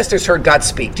ancestors heard God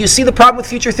speak. Do you see the problem with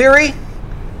future theory?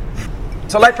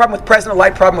 It's a light problem with present, a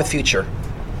light problem with future.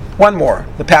 One more,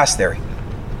 the past theory.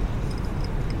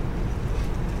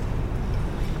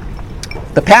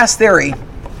 The past theory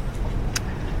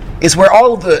is where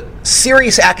all of the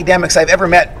serious academics I've ever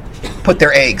met put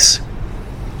their eggs.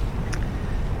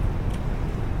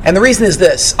 And the reason is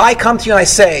this. I come to you and I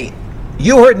say,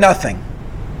 you heard nothing.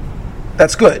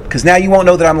 That's good, because now you won't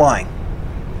know that I'm lying.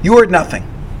 You heard nothing.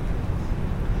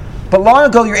 But long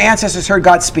ago your ancestors heard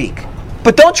God speak.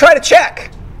 But don't try to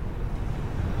check.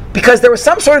 Because there was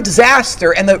some sort of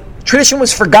disaster and the tradition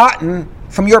was forgotten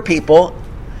from your people.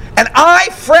 And I,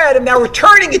 Fred, am now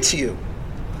returning it to you.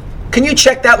 Can you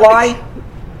check that lie?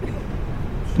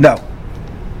 No.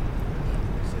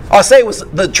 I'll say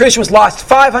the tradition was lost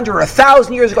 500 or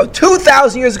 1,000 years ago,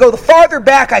 2,000 years ago. The farther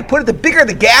back I put it, the bigger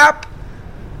the gap,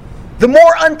 the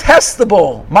more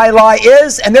untestable my lie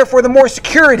is, and therefore the more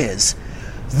secure it is.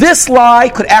 This lie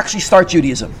could actually start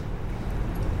Judaism.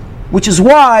 Which is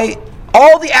why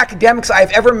all the academics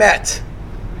I've ever met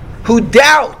who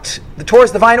doubt the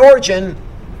Torah's divine origin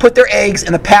put their eggs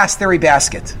in the past theory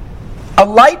basket. A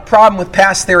light problem with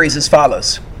past theories is as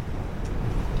follows.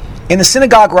 In the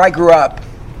synagogue where I grew up,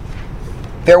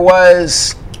 there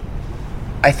was,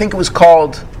 I think it was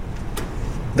called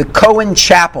the Cohen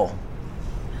Chapel.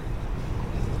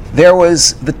 There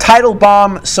was the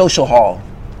Teitelbaum Social Hall.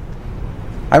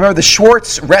 I remember the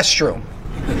Schwartz restroom.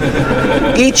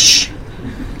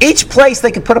 Each place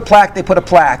they could put a plaque, they put a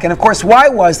plaque. And of course, why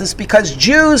was this? Because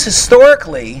Jews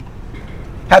historically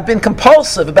have been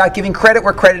compulsive about giving credit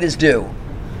where credit is due.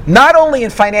 Not only in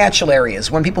financial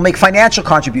areas, when people make financial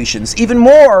contributions, even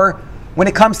more when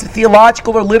it comes to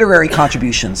theological or literary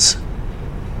contributions.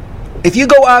 If you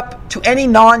go up to any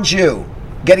non-Jew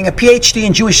getting a PhD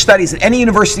in Jewish studies at any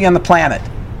university on the planet,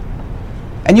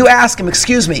 and you ask him,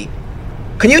 excuse me,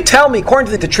 can you tell me,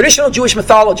 according to the traditional Jewish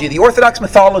mythology, the Orthodox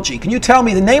mythology, can you tell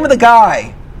me the name of the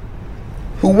guy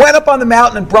who went up on the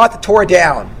mountain and brought the Torah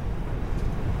down?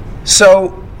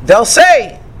 So they'll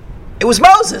say, it was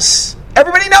Moses.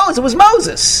 Everybody knows it was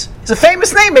Moses. It's a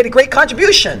famous name, made a great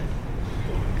contribution.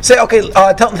 Say, okay,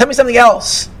 tell me something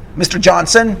else, Mr.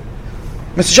 Johnson.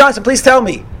 Mr. Johnson, please tell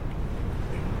me.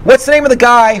 What's the name of the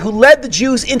guy who led the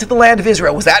Jews into the land of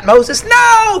Israel? Was that Moses?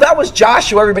 No, that was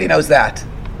Joshua. Everybody knows that.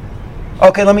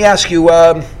 Okay, let me ask you,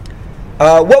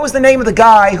 what was the name of the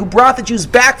guy who brought the Jews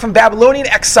back from Babylonian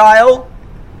exile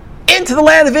into the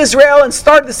land of Israel and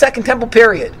started the Second Temple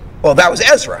period? Well, that was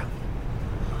Ezra.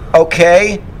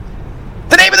 Okay.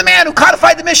 The name of the man who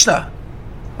codified the Mishnah?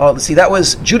 Oh, let's see, that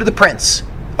was Judah the Prince.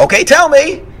 Okay, tell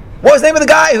me, what was the name of the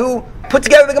guy who put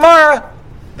together the Gemara?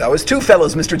 That was two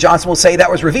fellows, Mr. Johnson will say. That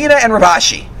was Ravina and Rav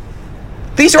Ashi.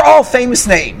 These are all famous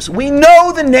names. We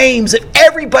know the names of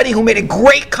everybody who made a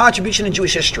great contribution in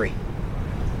Jewish history.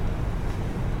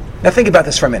 Now think about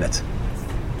this for a minute.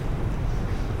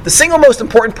 The single most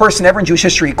important person ever in Jewish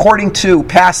history, according to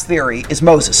past theory, is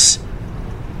Moses.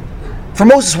 For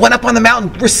Moses went up on the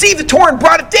mountain, received the Torah, and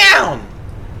brought it down.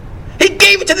 He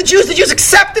gave it to the Jews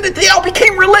accepted it, they all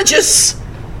became religious.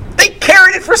 They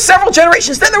carried it for several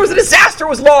generations. Then there was a disaster,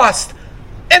 was lost.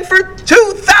 And for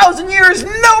 2,000 years,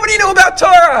 nobody knew about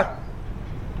Torah.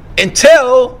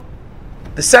 Until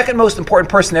the second most important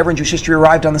person ever in Jewish history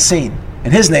arrived on the scene.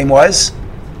 And his name was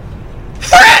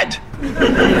Fred!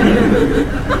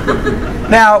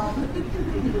 Now,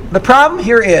 the problem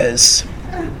here is,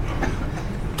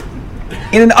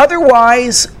 in an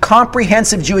otherwise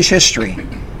comprehensive Jewish history,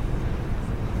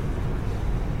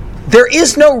 there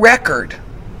is no record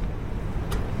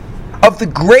of the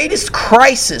greatest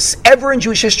crisis ever in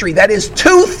Jewish history. That is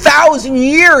 2,000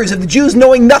 years of the Jews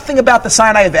knowing nothing about the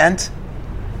Sinai event.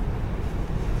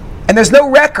 And there's no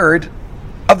record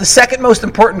of the second most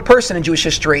important person in Jewish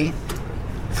history,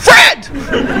 Fred!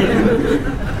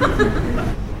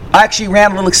 I actually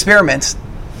ran a little experiment.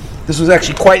 This was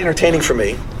actually quite entertaining for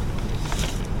me.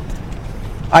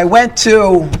 I went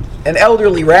to an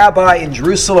elderly rabbi in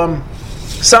Jerusalem,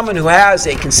 someone who has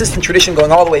a consistent tradition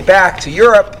going all the way back to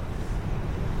Europe,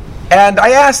 and I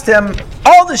asked him,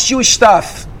 all this Jewish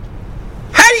stuff,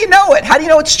 how do you know it? How do you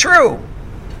know it's true?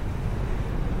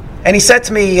 And he said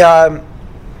to me, I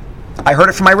heard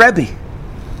it from my Rebbe.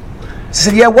 I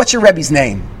said, yeah, what's your Rebbe's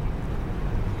name?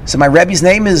 So my Rebbe's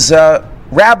name is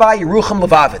Rabbi Yerucham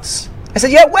Levavitz. I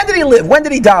said, yeah, when did he live? When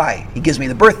did he die? He gives me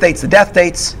the birth dates, the death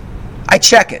dates. I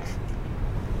check it.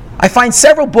 I find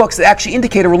several books that actually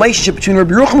indicate a relationship between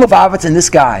Rabbi Yerucham Levavitz and this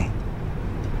guy.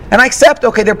 And I accept,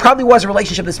 okay, there probably was a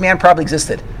relationship, this man probably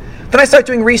existed. Then I start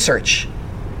doing research.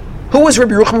 Who was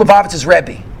Rabbi Yerucham Levavitz's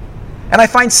Rebbe? And I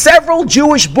find several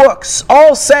Jewish books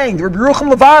all saying that Rabbi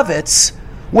Yerucham Levavitz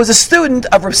was a student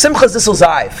of Rav Simcha Zissel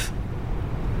Ziv.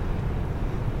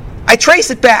 I trace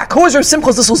it back. Who was Rav Simcha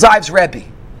Zissel Ziv's Rebbe?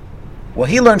 Well,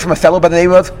 he learned from a fellow by the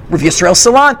name of Rav Yisrael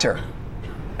Salanter.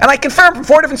 And I confirmed from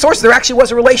 4 different sources there actually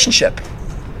was a relationship.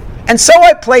 And so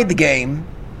I played the game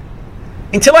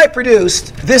until I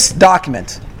produced this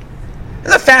document.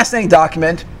 It's a fascinating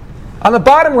document. On the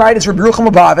bottom right is Rabbi Yerucham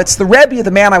Lubavitz, the Rebbe of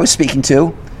the man I was speaking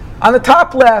to. On the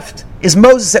top left is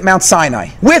Moses at Mount Sinai,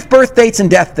 with birth dates and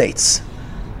death dates.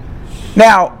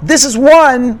 Now, this is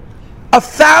one of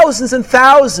thousands and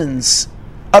thousands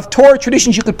of Torah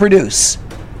traditions you could produce.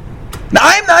 Now,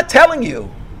 I'm not telling you,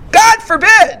 God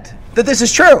forbid, that this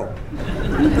is true.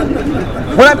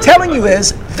 What I'm telling you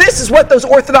is, this is what those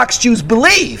Orthodox Jews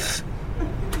believe.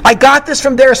 I got this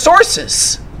from their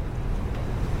sources.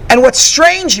 And what's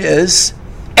strange is,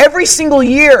 every single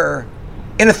year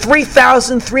in a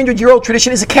 3,300-year-old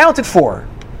tradition is accounted for.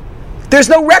 There's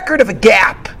no record of a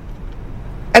gap.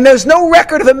 And there's no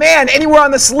record of a man anywhere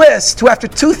on this list who, after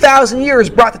 2,000 years,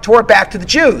 brought the Torah back to the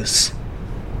Jews.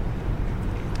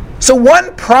 So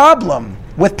one problem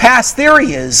with past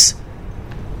theory is,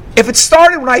 if it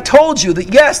started when I told you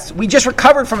that, yes, we just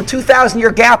recovered from a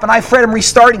 2,000-year gap and I afraid I'm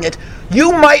restarting it,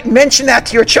 you might mention that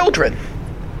to your children.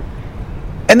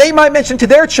 And they might mention to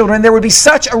their children there would be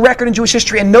such a record in Jewish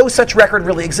history, and no such record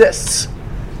really exists.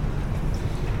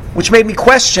 Which made me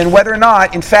question whether or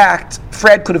not, in fact,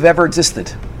 Fred could have ever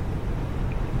existed.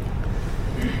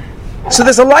 So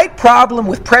there's a light problem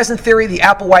with present theory, the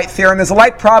Applewhite theorem. There's a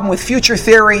light problem with future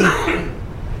theory.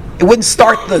 It wouldn't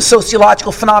start the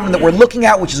sociological phenomenon that we're looking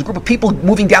at, which is a group of people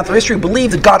moving down through history who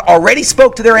believe that God already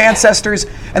spoke to their ancestors.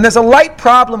 And there's a light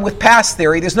problem with past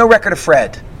theory. There's no record of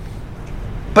Fred.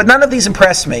 But none of these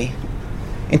impress me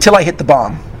until I hit the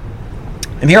bomb.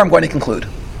 And here I'm going to conclude.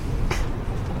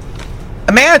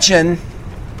 Imagine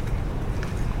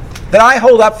that I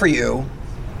hold up for you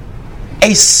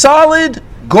a solid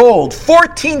gold,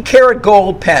 14 karat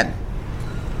gold pen.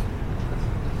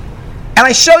 And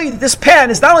I show you that this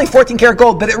pen is not only 14 karat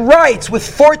gold, but it writes with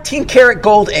 14 karat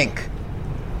gold ink.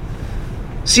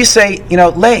 So you say,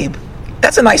 Leib,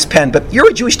 that's a nice pen, but you're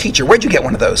a Jewish teacher. Where'd you get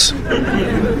one of those?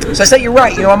 So I say, you're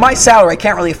right. On my salary, I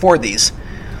can't really afford these.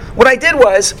 What I did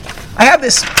was, I have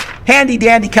this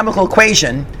handy-dandy chemical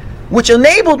equation which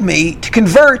enabled me to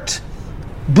convert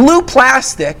blue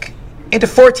plastic into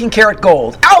 14 karat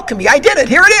gold. Alchemy, I did it.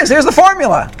 Here it is. There's the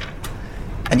formula.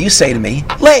 And you say to me,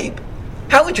 Leib,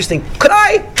 how interesting. Could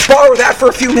I borrow that for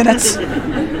a few minutes?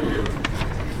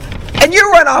 And you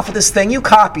run off with this thing, you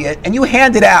copy it, and you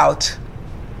hand it out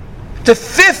to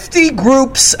 50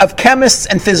 groups of chemists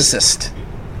and physicists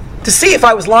to see if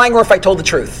I was lying or if I told the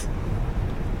truth.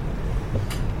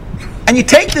 And you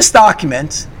take this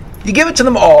document, you give it to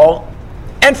them all,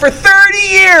 and for 30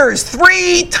 years,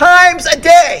 3 times a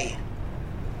day,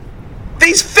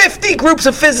 these 50 groups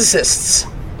of physicists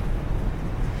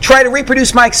try to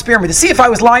reproduce my experiment to see if I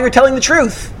was lying or telling the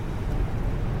truth.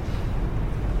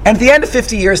 And at the end of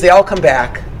 50 years, they all come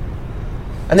back,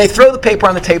 and they throw the paper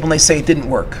on the table and they say it didn't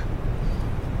work.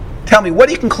 Tell me, what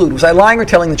do you conclude? Was I lying or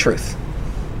telling the truth?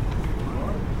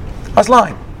 I was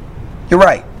lying. You're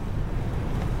right.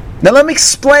 Now let me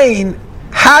explain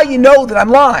how you know that I'm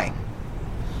lying.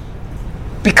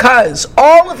 Because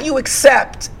all of you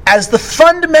accept as the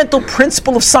fundamental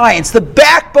principle of science, the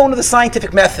backbone of the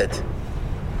scientific method,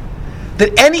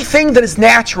 that anything that is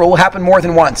natural will happen more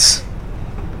than once.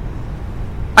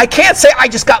 I can't say I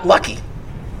just got lucky.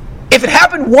 If it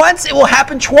happened once, it will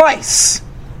happen twice.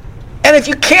 And if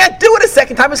you can't do it a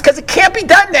second time, it's because it can't be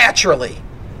done naturally.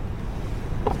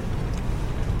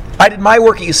 I did my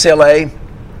work at UCLA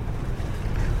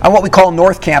on what we call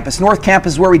North Campus. North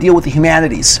Campus is where we deal with the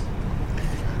humanities.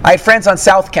 I had friends on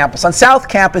South Campus. On South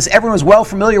Campus, everyone was well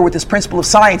familiar with this principle of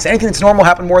science. Anything that's normal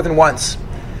happened more than once.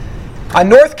 On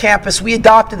North Campus, we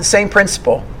adopted the same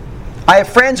principle. I have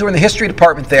friends who are in the history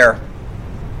department there.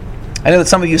 I know that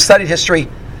some of you studied history.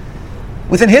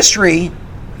 Within history,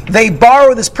 they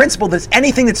borrow this principle that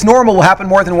anything that's normal will happen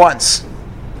more than once.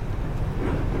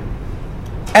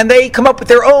 And they come up with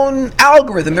their own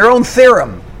algorithm, their own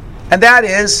theorem. And that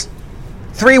is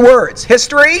 3 words.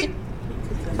 History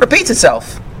repeats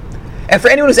itself. And for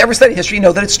anyone who's ever studied history, you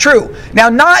know that it's true. Now,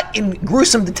 not in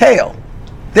gruesome detail.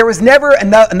 There was never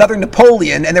another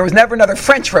Napoleon, and there was never another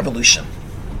French Revolution.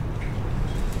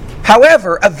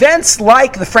 However, events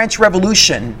like the French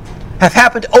Revolution have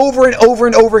happened over and over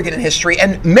and over again in history,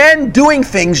 and men doing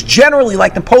things generally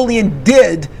like Napoleon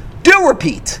did do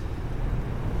repeat.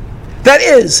 That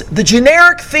is, the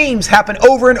generic themes happen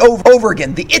over and over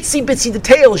again. The itsy-bitsy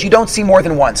details you don't see more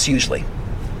than once, usually.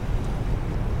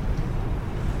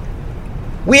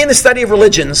 We in the study of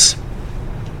religions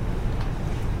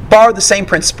borrowed the same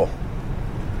principle.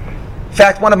 In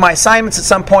fact, one of my assignments at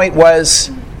some point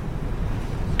was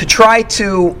to try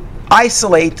to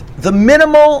isolate the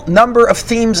minimal number of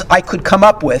themes I could come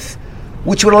up with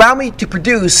which would allow me to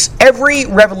produce every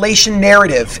revelation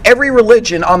narrative, every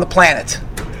religion on the planet.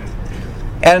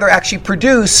 And they're actually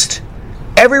produced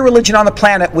every religion on the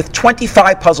planet with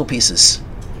 25 puzzle pieces.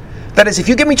 That is, if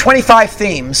you give me 25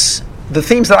 themes, the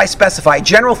themes that I specify,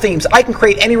 general themes, I can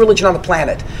create any religion on the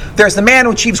planet. There's the man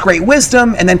who achieves great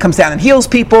wisdom and then comes down and heals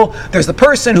people. There's the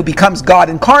person who becomes God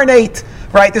incarnate,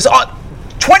 right? There's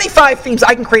 25 themes.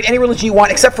 I can create any religion you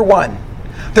want except for one.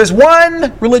 There's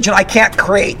one religion I can't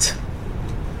create.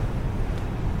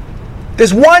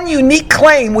 There's one unique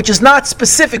claim which is not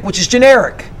specific, which is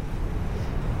generic.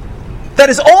 That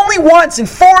is, only once in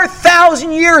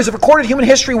 4,000 years of recorded human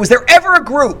history was there ever a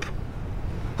group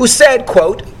who said,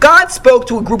 quote, God spoke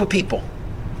to a group of people.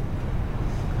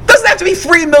 Doesn't have to be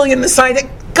 3 million in the science.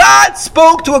 God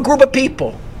spoke to a group of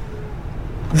people.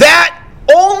 That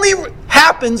only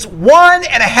happens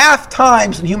 1.5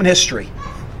 times in human history.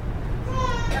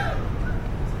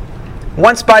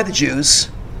 Once by the Jews,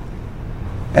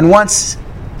 and once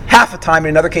half a time in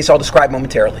another case I'll describe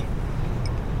momentarily.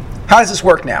 How does this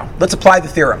work now? Let's apply the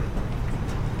theorem.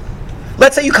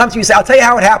 Let's say you come to me and say, I'll tell you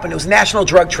how it happened. It was a national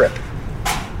drug trip.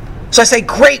 So I say,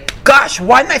 great, gosh,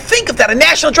 why didn't I think of that? A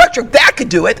national drug trip, that could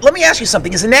do it. Let me ask you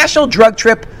something. Is a national drug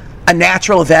trip a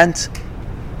natural event?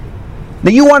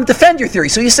 Now you want to defend your theory.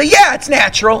 So you say, yeah, it's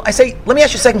natural. I say, let me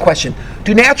ask you a second question.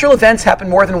 Do natural events happen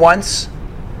more than once?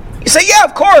 You say, yeah,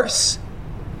 of course.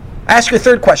 I ask you a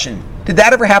third question. Did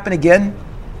that ever happen again?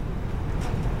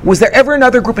 Was there ever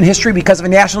another group in history because of a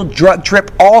national drug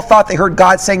trip all thought they heard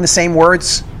God saying the same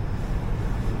words?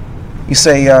 You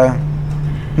say,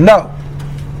 no.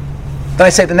 Then I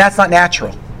say, then that's not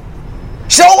natural. You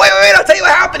say, oh, wait, I'll tell you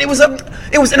what happened. It was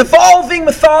an evolving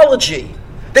mythology.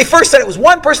 They first said it was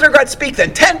one person heard God speak,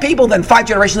 then 10 people, then 5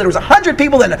 generations later it was 100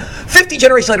 people, then 50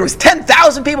 generations later it was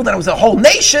 10,000 people, then it was a whole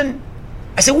nation.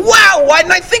 I say, wow, why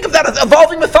didn't I think of that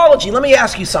evolving mythology? Let me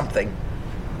ask you something.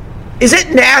 Is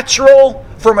it natural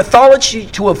for mythology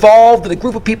to evolve that a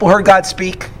group of people heard God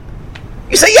speak?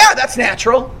 You say, yeah, that's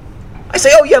natural. I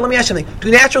say, oh yeah, let me ask you something.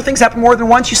 Do natural things happen more than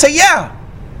once? You say, yeah.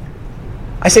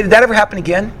 I say, did that ever happen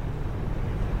again?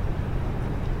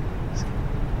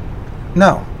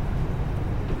 No.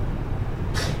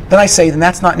 Then I say, then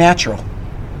that's not natural.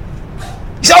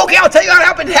 You say, okay, I'll tell you how it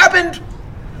happened. It happened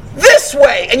this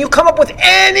way. And you come up with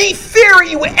any theory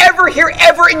you would ever hear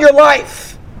ever in your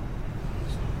life.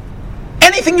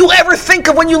 Anything you'll ever think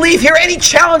of when you leave here, any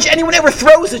challenge anyone ever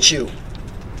throws at you.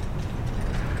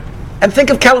 And think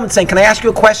of Kellerman saying, can I ask you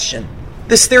a question?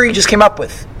 This theory you just came up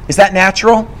with, is that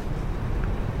natural?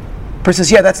 The person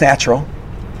says, yeah, that's natural.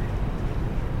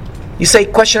 You say,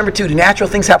 question number 2, do natural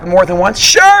things happen more than once?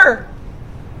 Sure!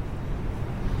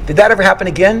 Did that ever happen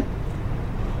again?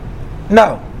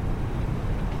 No.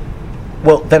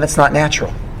 Well, then it's not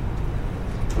natural.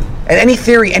 And any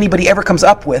theory anybody ever comes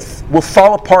up with will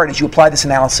fall apart as you apply this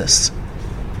analysis.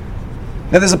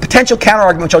 Now there's a potential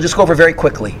counter-argument which I'll just go over very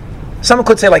quickly. Someone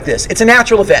could say like this, it's a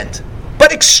natural event,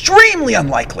 but extremely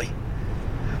unlikely.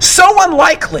 So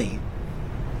unlikely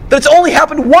that it's only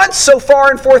happened once so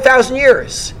far in 4,000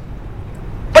 years.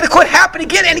 But it could happen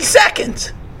again any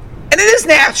second. And it is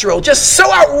natural, just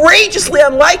so outrageously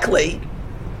unlikely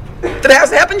that it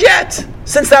hasn't happened yet,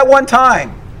 since that one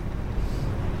time.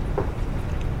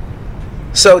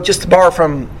 So just to borrow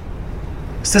from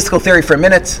statistical theory for a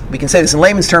minute, we can say this in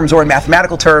layman's terms or in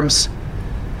mathematical terms.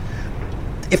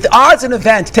 If the odds of an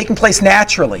event taking place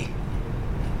naturally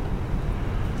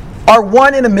are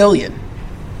 1 in a million,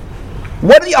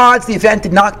 what are the odds the event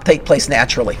did not take place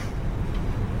naturally?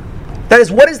 That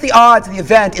is, what is the odds the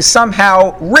event is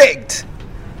somehow rigged?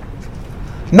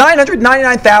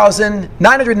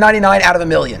 999,999 out of a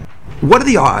million. What are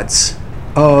the odds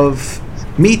of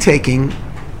me taking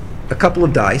a couple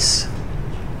of dice,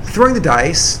 throwing the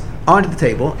dice onto the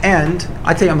table, and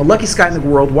I tell you, I'm the luckiest guy in the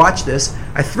world, watch this,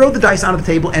 I throw the dice onto the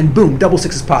table and boom, double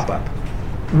sixes pop up.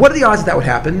 What are the odds that would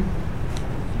happen?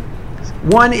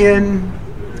 1 in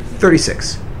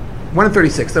 36. 1 in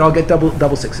 36 that I'll get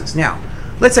double sixes. Now,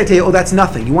 let's say I tell you, oh, that's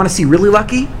nothing. You want to see really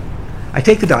lucky? I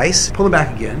take the dice, pull them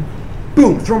back again,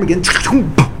 boom, throw them again,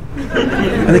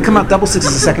 and they come out double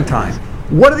sixes a second time.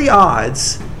 What are the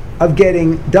odds of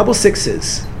getting double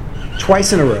sixes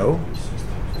twice in a row?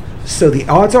 So the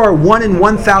odds are 1 in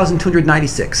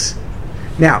 1,296.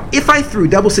 Now, if I threw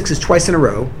double sixes twice in a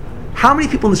row, how many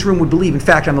people in this room would believe, in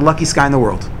fact, I'm the luckiest guy in the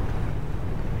world?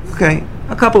 Okay,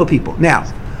 a couple of people. Now,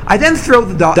 I then throw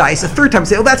the dice a third time and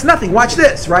say, oh, that's nothing, watch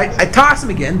this, right? I toss them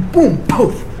again, boom,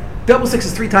 poof, double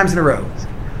sixes 3 times in a row.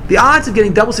 The odds of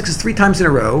getting double sixes 3 times in a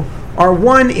row are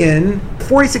 1 in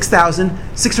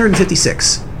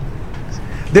 46,656.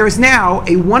 there is now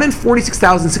a 1 in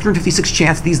 46,656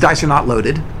 chance that these dice are not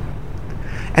loaded,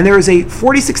 and there is a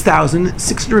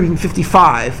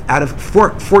 46,655 out of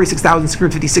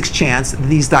 46,656 chance that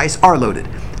these dice are loaded.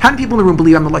 How many people in the room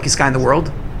believe I'm the luckiest guy in the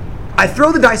world? I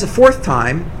throw the dice a fourth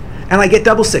time, and I get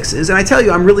double sixes, and I tell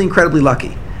you I'm really incredibly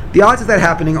lucky. The odds of that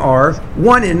happening are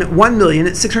 1 in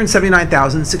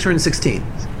 1,679,616.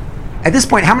 At this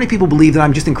point, how many people believe that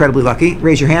I'm just incredibly lucky?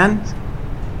 Raise your hand.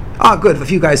 Oh, good. A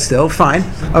few guys still. Fine.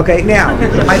 Okay, now,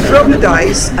 I throw the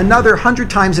dice another 100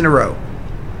 times in a row,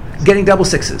 getting double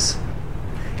sixes.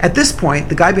 At this point,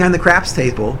 the guy behind the craps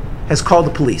table has called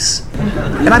the police.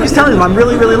 And I'm just telling them I'm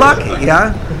really, really lucky,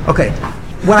 yeah? Okay.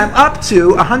 When I'm up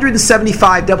to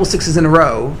 175 double sixes in a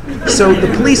row, so the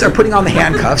police are putting on the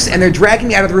handcuffs, and they're dragging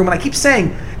me out of the room, and I keep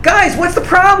saying, guys, what's the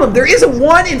problem? There is a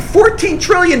 1 in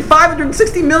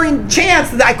 14,560,000,000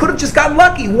 chance that I could have just gotten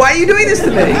lucky. Why are you doing this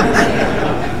to me?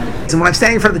 And when I'm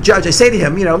standing in front of the judge, I say to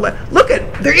him, look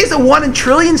there is a 1 in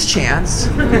trillions chance.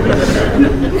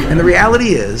 And the reality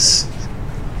is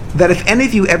that if any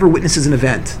of you ever witnesses an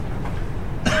event,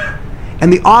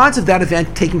 and the odds of that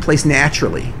event taking place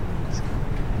naturally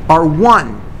are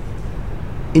 1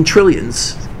 in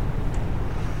trillions,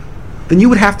 then you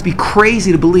would have to be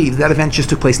crazy to believe that event just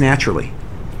took place naturally.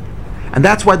 And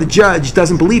that's why the judge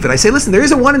doesn't believe it. I say, listen, there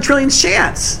is a 1 in trillions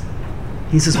chance.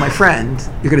 He says, my friend,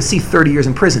 you're going to see 30 years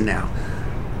in prison now.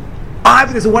 I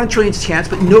think there's a 1 in trillions chance,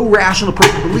 but no rational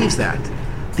person believes that.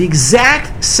 The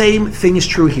exact same thing is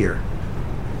true here.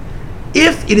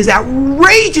 If it is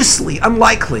outrageously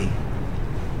unlikely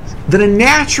that a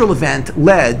natural event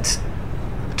led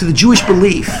to the Jewish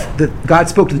belief that God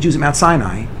spoke to the Jews at Mount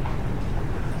Sinai,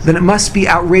 then it must be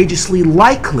outrageously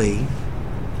likely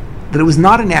that it was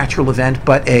not a natural event,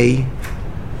 but a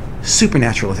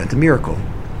supernatural event, a miracle,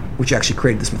 which actually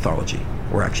created this mythology,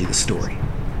 or actually the story.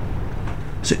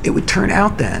 So it would turn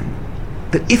out then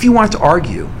that if you wanted to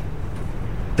argue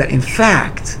that in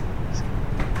fact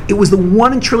it was the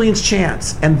 1 in trillions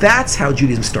chance, and that's how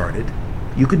Judaism started,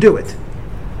 you could do it.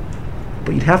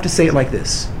 But you'd have to say it like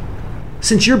this.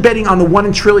 Since you're betting on the 1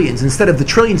 in trillions instead of the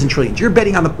trillions and trillions, you're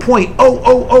betting on the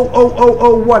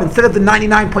 0.0000001 instead of the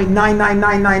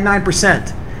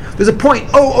 99.99999%. There's a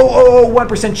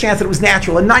 0.00001% chance that it was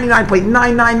natural, and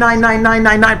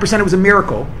 99.9999999% it was a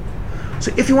miracle.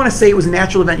 So if you want to say it was a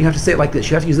natural event, you have to say it like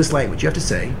this. You have to use this language. You have to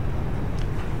say,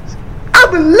 I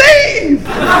believe it was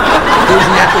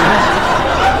a natural event.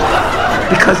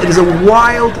 Because it is a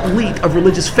wild leap of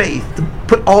religious faith to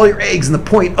put all your eggs in the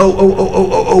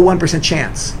 0.00001%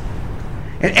 chance.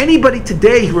 And anybody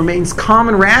today who remains calm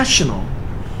and rational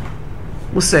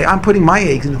will say, I'm putting my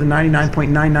eggs into the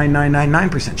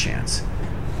 99.99999% chance.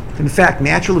 In fact,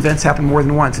 natural events happen more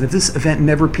than once, and if this event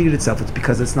never repeated itself, it's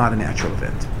because it's not a natural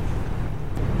event.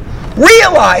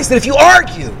 Realize that if you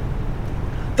argue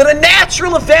that a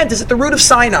natural event is at the root of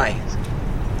Sinai,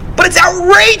 but it's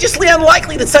outrageously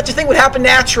unlikely that such a thing would happen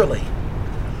naturally,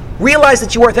 realize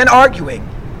that you are then arguing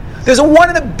there's a 1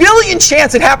 in a billion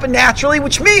chance it happened naturally,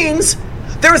 which means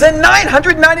there is a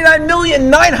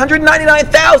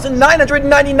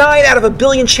 999,999,999 out of a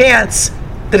billion chance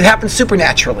that it happened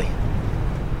supernaturally.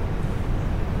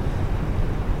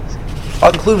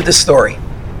 I'll conclude with this story.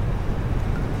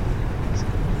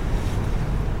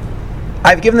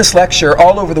 I've given this lecture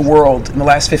all over the world in the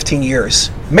last 15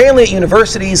 years, mainly at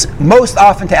universities, most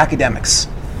often to academics.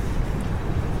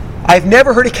 I've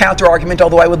never heard a counter-argument,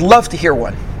 although I would love to hear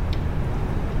one.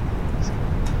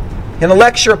 In a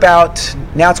lecture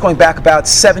now it's going back about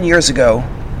 7 years ago,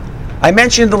 I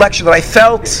mentioned in the lecture that I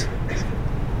felt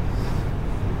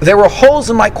there were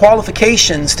holes in my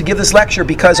qualifications to give this lecture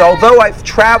because although I've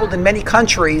traveled in many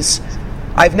countries,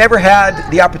 I've never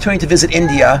had the opportunity to visit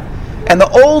India. And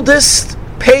the oldest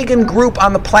pagan group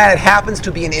on the planet happens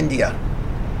to be in India.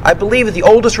 I believe that the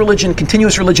oldest religion,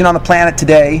 continuous religion on the planet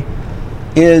today,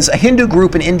 is a Hindu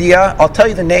group in India. I'll tell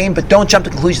you the name, but don't jump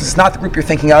to conclusions. It's not the group you're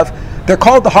thinking of. They're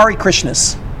called the Hare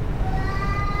Krishnas.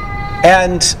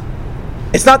 And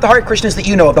it's not the Hare Krishnas that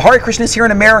you know of. The Hare Krishnas here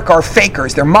in America are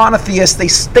fakers. They're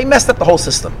monotheists. They messed up the whole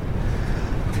system.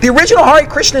 The original Hare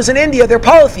Krishnas in India, they're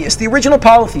polytheists, the original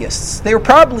polytheists. They were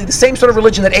probably the same sort of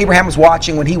religion that Abraham was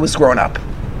watching when he was growing up.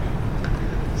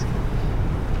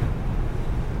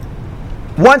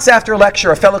 Once after a lecture,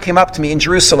 a fellow came up to me in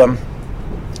Jerusalem,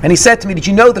 and he said to me, did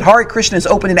you know that Hare Krishnas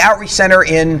opened an outreach center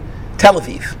in Tel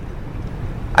Aviv?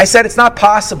 I said, it's not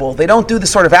possible. They don't do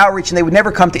this sort of outreach, and they would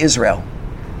never come to Israel.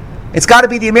 It's got to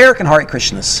be the American Hare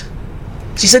Krishnas.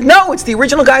 She said, no, it's the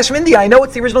original guys from India. I know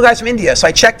it's the original guys from India. So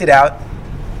I checked it out.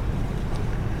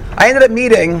 I ended up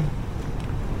meeting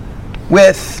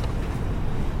with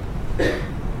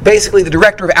basically the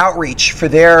director of outreach for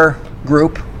their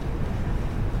group.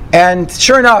 And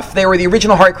sure enough, they were the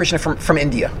original Hare Krishna from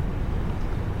India.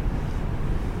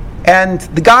 And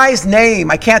the guy's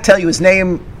name, I can't tell you his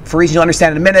name for reasons you'll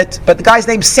understand in a minute, but the guy's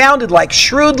name sounded like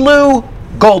Shrudlu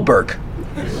Goldberg.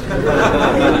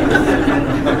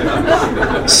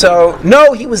 So,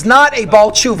 no, he was not a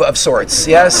Baal Tshuva of sorts,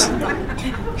 yes?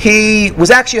 He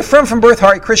was actually a from birth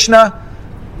Hare Krishna.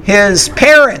 His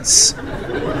parents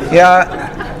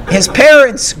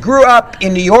grew up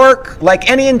in New York. Like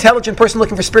any intelligent person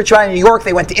looking for spirituality in New York,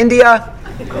 they went to India.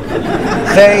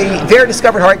 They there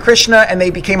discovered Hare Krishna, and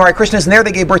they became Hare Krishnas, and there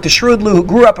they gave birth to Shrudlu, who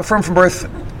grew up a from birth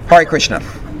Hare Krishna.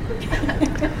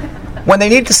 When they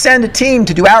needed to send a team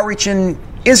to do outreach in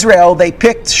Israel, they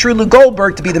picked Shrudlu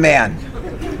Goldberg to be the man.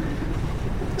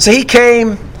 So he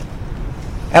came,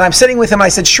 and I'm sitting with him, and I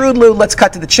said, Shrudlu, let's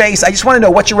cut to the chase. I just want to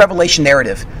know, what's your revelation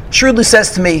narrative? Shrudlu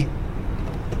says to me,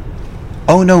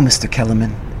 oh no, Mr.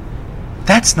 Kellerman,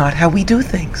 that's not how we do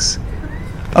things.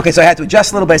 Okay, so I had to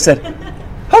adjust a little bit. I said,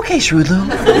 okay, Shrudlu,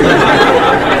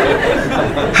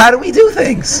 how do we do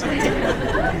things?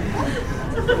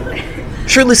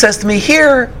 Shrudlu says to me,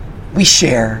 here we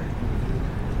share.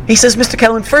 He says, Mr.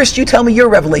 Kellerman, first you tell me your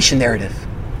revelation narrative.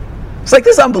 It's like,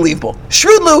 this is unbelievable.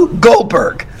 Shrudlu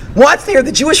Goldberg wants to hear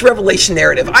the Jewish revelation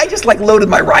narrative. I just loaded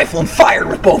my rifle and fired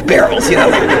with both barrels,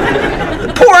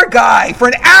 The poor guy, for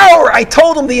an hour, I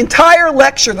told him the entire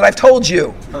lecture that I've told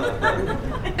you.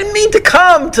 I didn't mean to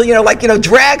come to,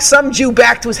 drag some Jew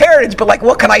back to his heritage, but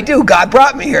what can I do? God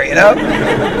brought me here,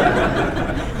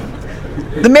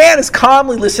 The man is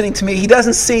calmly listening to me. He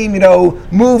doesn't seem,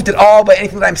 moved at all by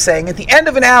anything that I'm saying. At the end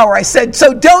of an hour, I said,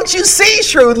 so don't you see,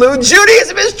 Shrudlu,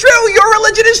 Judaism is true, your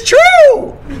religion is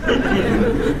true.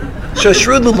 So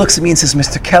Shrudlu looks at me and says,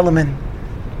 Mr. Kellerman,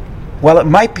 while it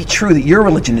might be true that your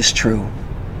religion is true,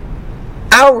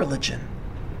 our religion,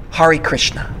 Hare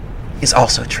Krishna, is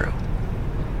also true.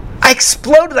 I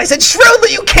exploded. I said,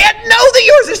 Shrudlu, you can't know that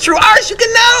yours is true. Ours you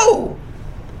can know.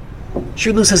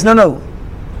 Shrudlu says, no.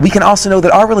 We can also know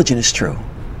that our religion is true.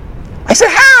 I said,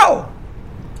 how?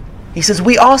 He says,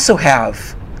 we also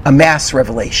have a mass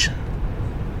revelation.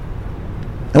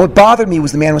 And what bothered me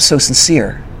was the man was so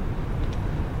sincere.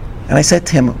 And I said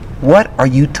to him, what are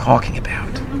you talking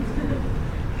about?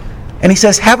 And he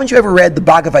says, haven't you ever read the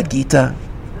Bhagavad Gita?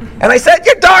 And I said,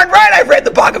 you're darn right I've read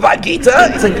the Bhagavad Gita.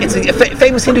 It's a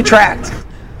famous Hindu tract.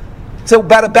 It's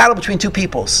about a battle between two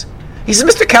peoples. He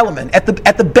says, Mr. Kellerman, at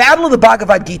the battle of the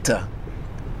Bhagavad Gita,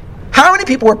 how many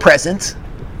people were present?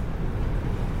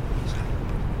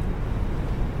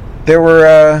 There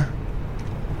were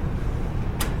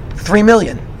 3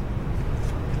 million.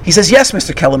 He says, yes,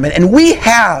 Mr. Kellerman, and we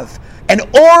have an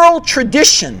oral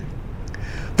tradition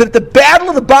that at the battle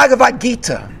of the Bhagavad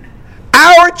Gita,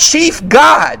 our chief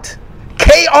god,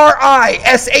 Krishna,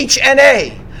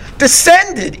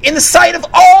 descended in the sight of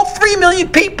all 3 million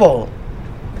people.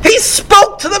 He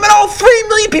spoke to them and all 3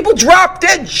 million people dropped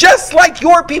dead just like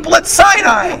your people at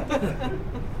Sinai.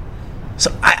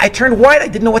 So I turned white. I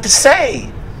didn't know what to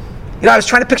say. I was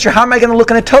trying to picture, how am I going to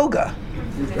look in a toga?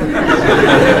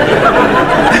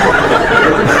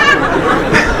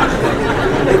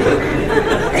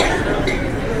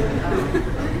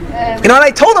 And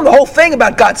I told him the whole thing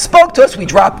about God spoke to us, we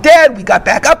dropped dead, we got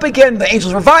back up again, the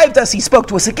angels revived us, he spoke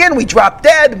to us again, we dropped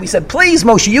dead, and we said, please,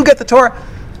 Moshe, you get the Torah.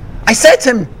 I said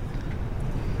to him,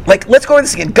 let's go over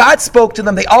this again. God spoke to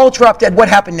them, they all dropped dead, what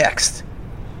happened next?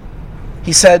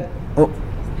 He said, well,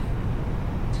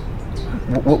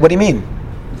 what do you mean?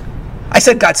 I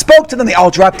said, God spoke to them, they all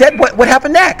dropped dead, what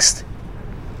happened next?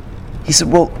 He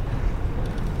said, well,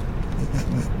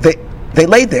 they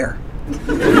laid there.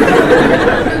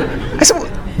 I said, well,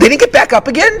 they didn't get back up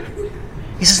again?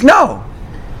 He says, no.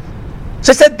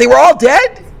 So I said, they were all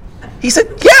dead? He said,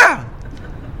 yeah.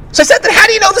 So I said, then how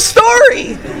do you know the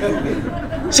story?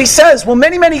 So he says, well,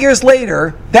 many, many years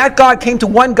later, that God came to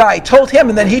one guy, told him,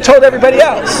 and then he told everybody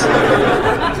else.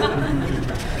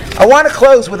 I want to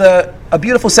close with a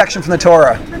beautiful section from the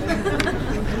Torah.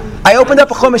 I opened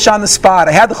up a Chumash on the spot.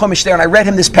 I had the Chumash there, and I read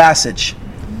him this passage.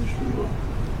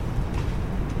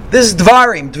 This is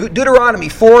Dvarim, Deuteronomy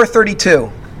 4:32.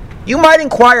 You might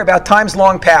inquire about times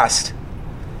long past,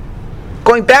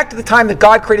 going back to the time that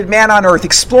God created man on earth,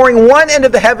 exploring one end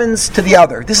of the heavens to the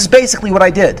other. This is basically what I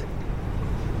did.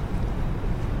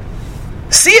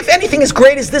 See if anything as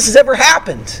great as this has ever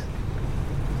happened,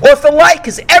 or if the like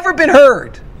has ever been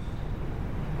heard.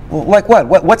 Well, like what?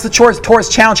 What's the Torah's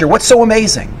challenge here? What's so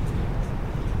amazing?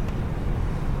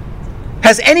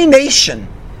 Has any nation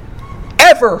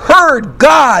ever heard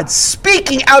God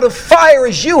speaking out of fire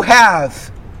as you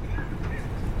have?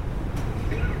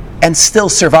 and still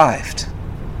survived.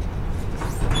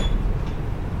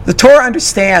 The Torah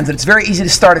understands that it's very easy to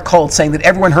start a cult saying that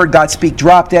everyone heard God speak,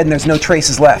 drop dead, and there's no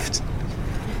traces left.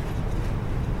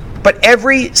 But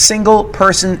every single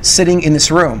person sitting in this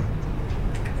room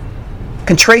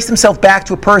can trace themselves back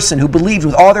to a person who believed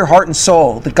with all their heart and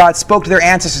soul that God spoke to their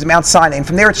ancestors at Mount Sinai, and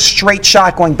from there it's straight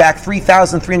shot going back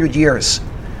 3,300 years.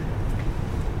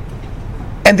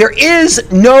 And there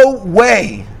is no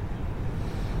way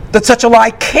that such a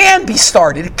lie can be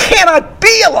started. It cannot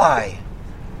be a lie.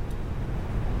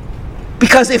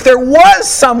 Because if there was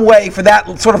some way for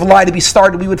that sort of a lie to be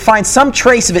started, we would find some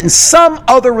trace of it in some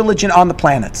other religion on the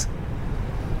planet.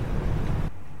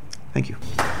 Thank you.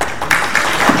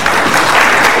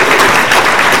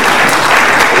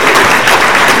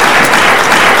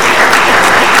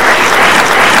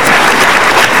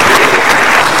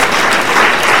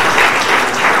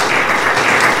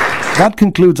 That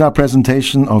concludes our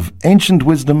presentation of Ancient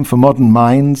Wisdom for Modern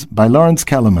Minds by Lawrence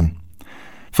Kellerman.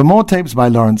 For more tapes by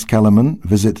Lawrence Kellerman,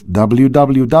 visit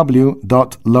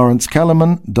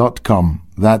www.lawrencekellerman.com.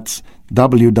 That's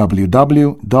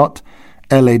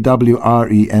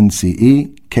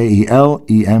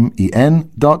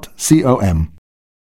www.lawrencekellemen.com.